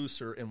little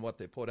looser in what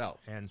they put out.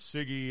 And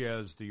SIGI,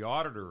 as the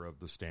auditor of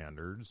the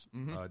standards,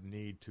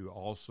 need to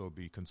also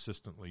be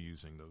consistently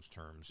using those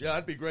terms. Yeah,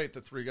 it'd be great.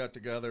 The three got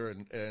together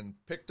and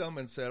picked them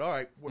and said, all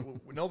right,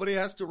 nobody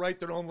has to write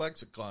their own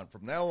lexicon.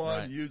 From now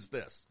on, use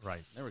this.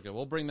 Right. There we go.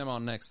 We'll bring them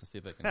on next and see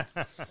if they can.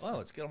 Well,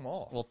 let's get them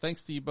all. Well,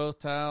 thanks to you both,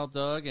 Tal,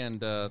 Doug, and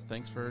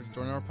thanks for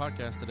joining our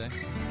podcast today.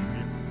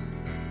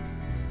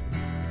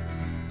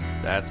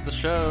 That's the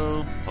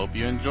show. Hope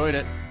you enjoyed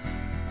it.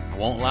 I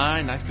won't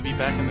lie, nice to be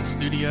back in the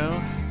studio.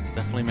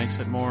 Definitely makes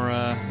it more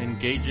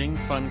engaging,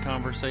 fun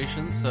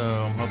conversation, so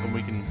I'm hoping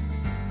we can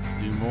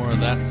do more of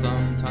that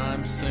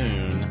sometime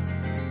soon.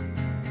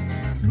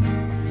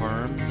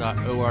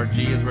 Affirm.org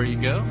is where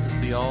you go to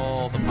see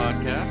all the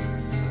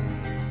podcasts.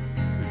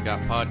 And we've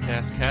got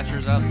podcast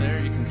catchers out there.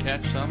 You can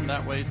catch some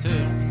that way too.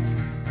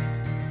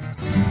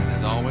 And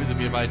as always, if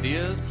you have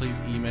ideas, please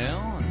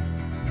email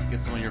and get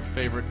some of your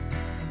favorite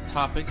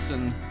topics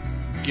and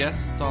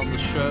guests on the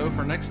show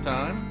for next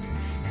time.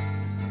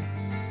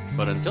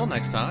 But until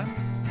next time,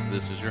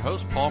 this is your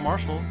host, Paul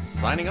Marshall,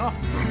 signing off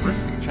for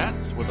Brisk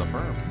Chats with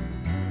Affirm.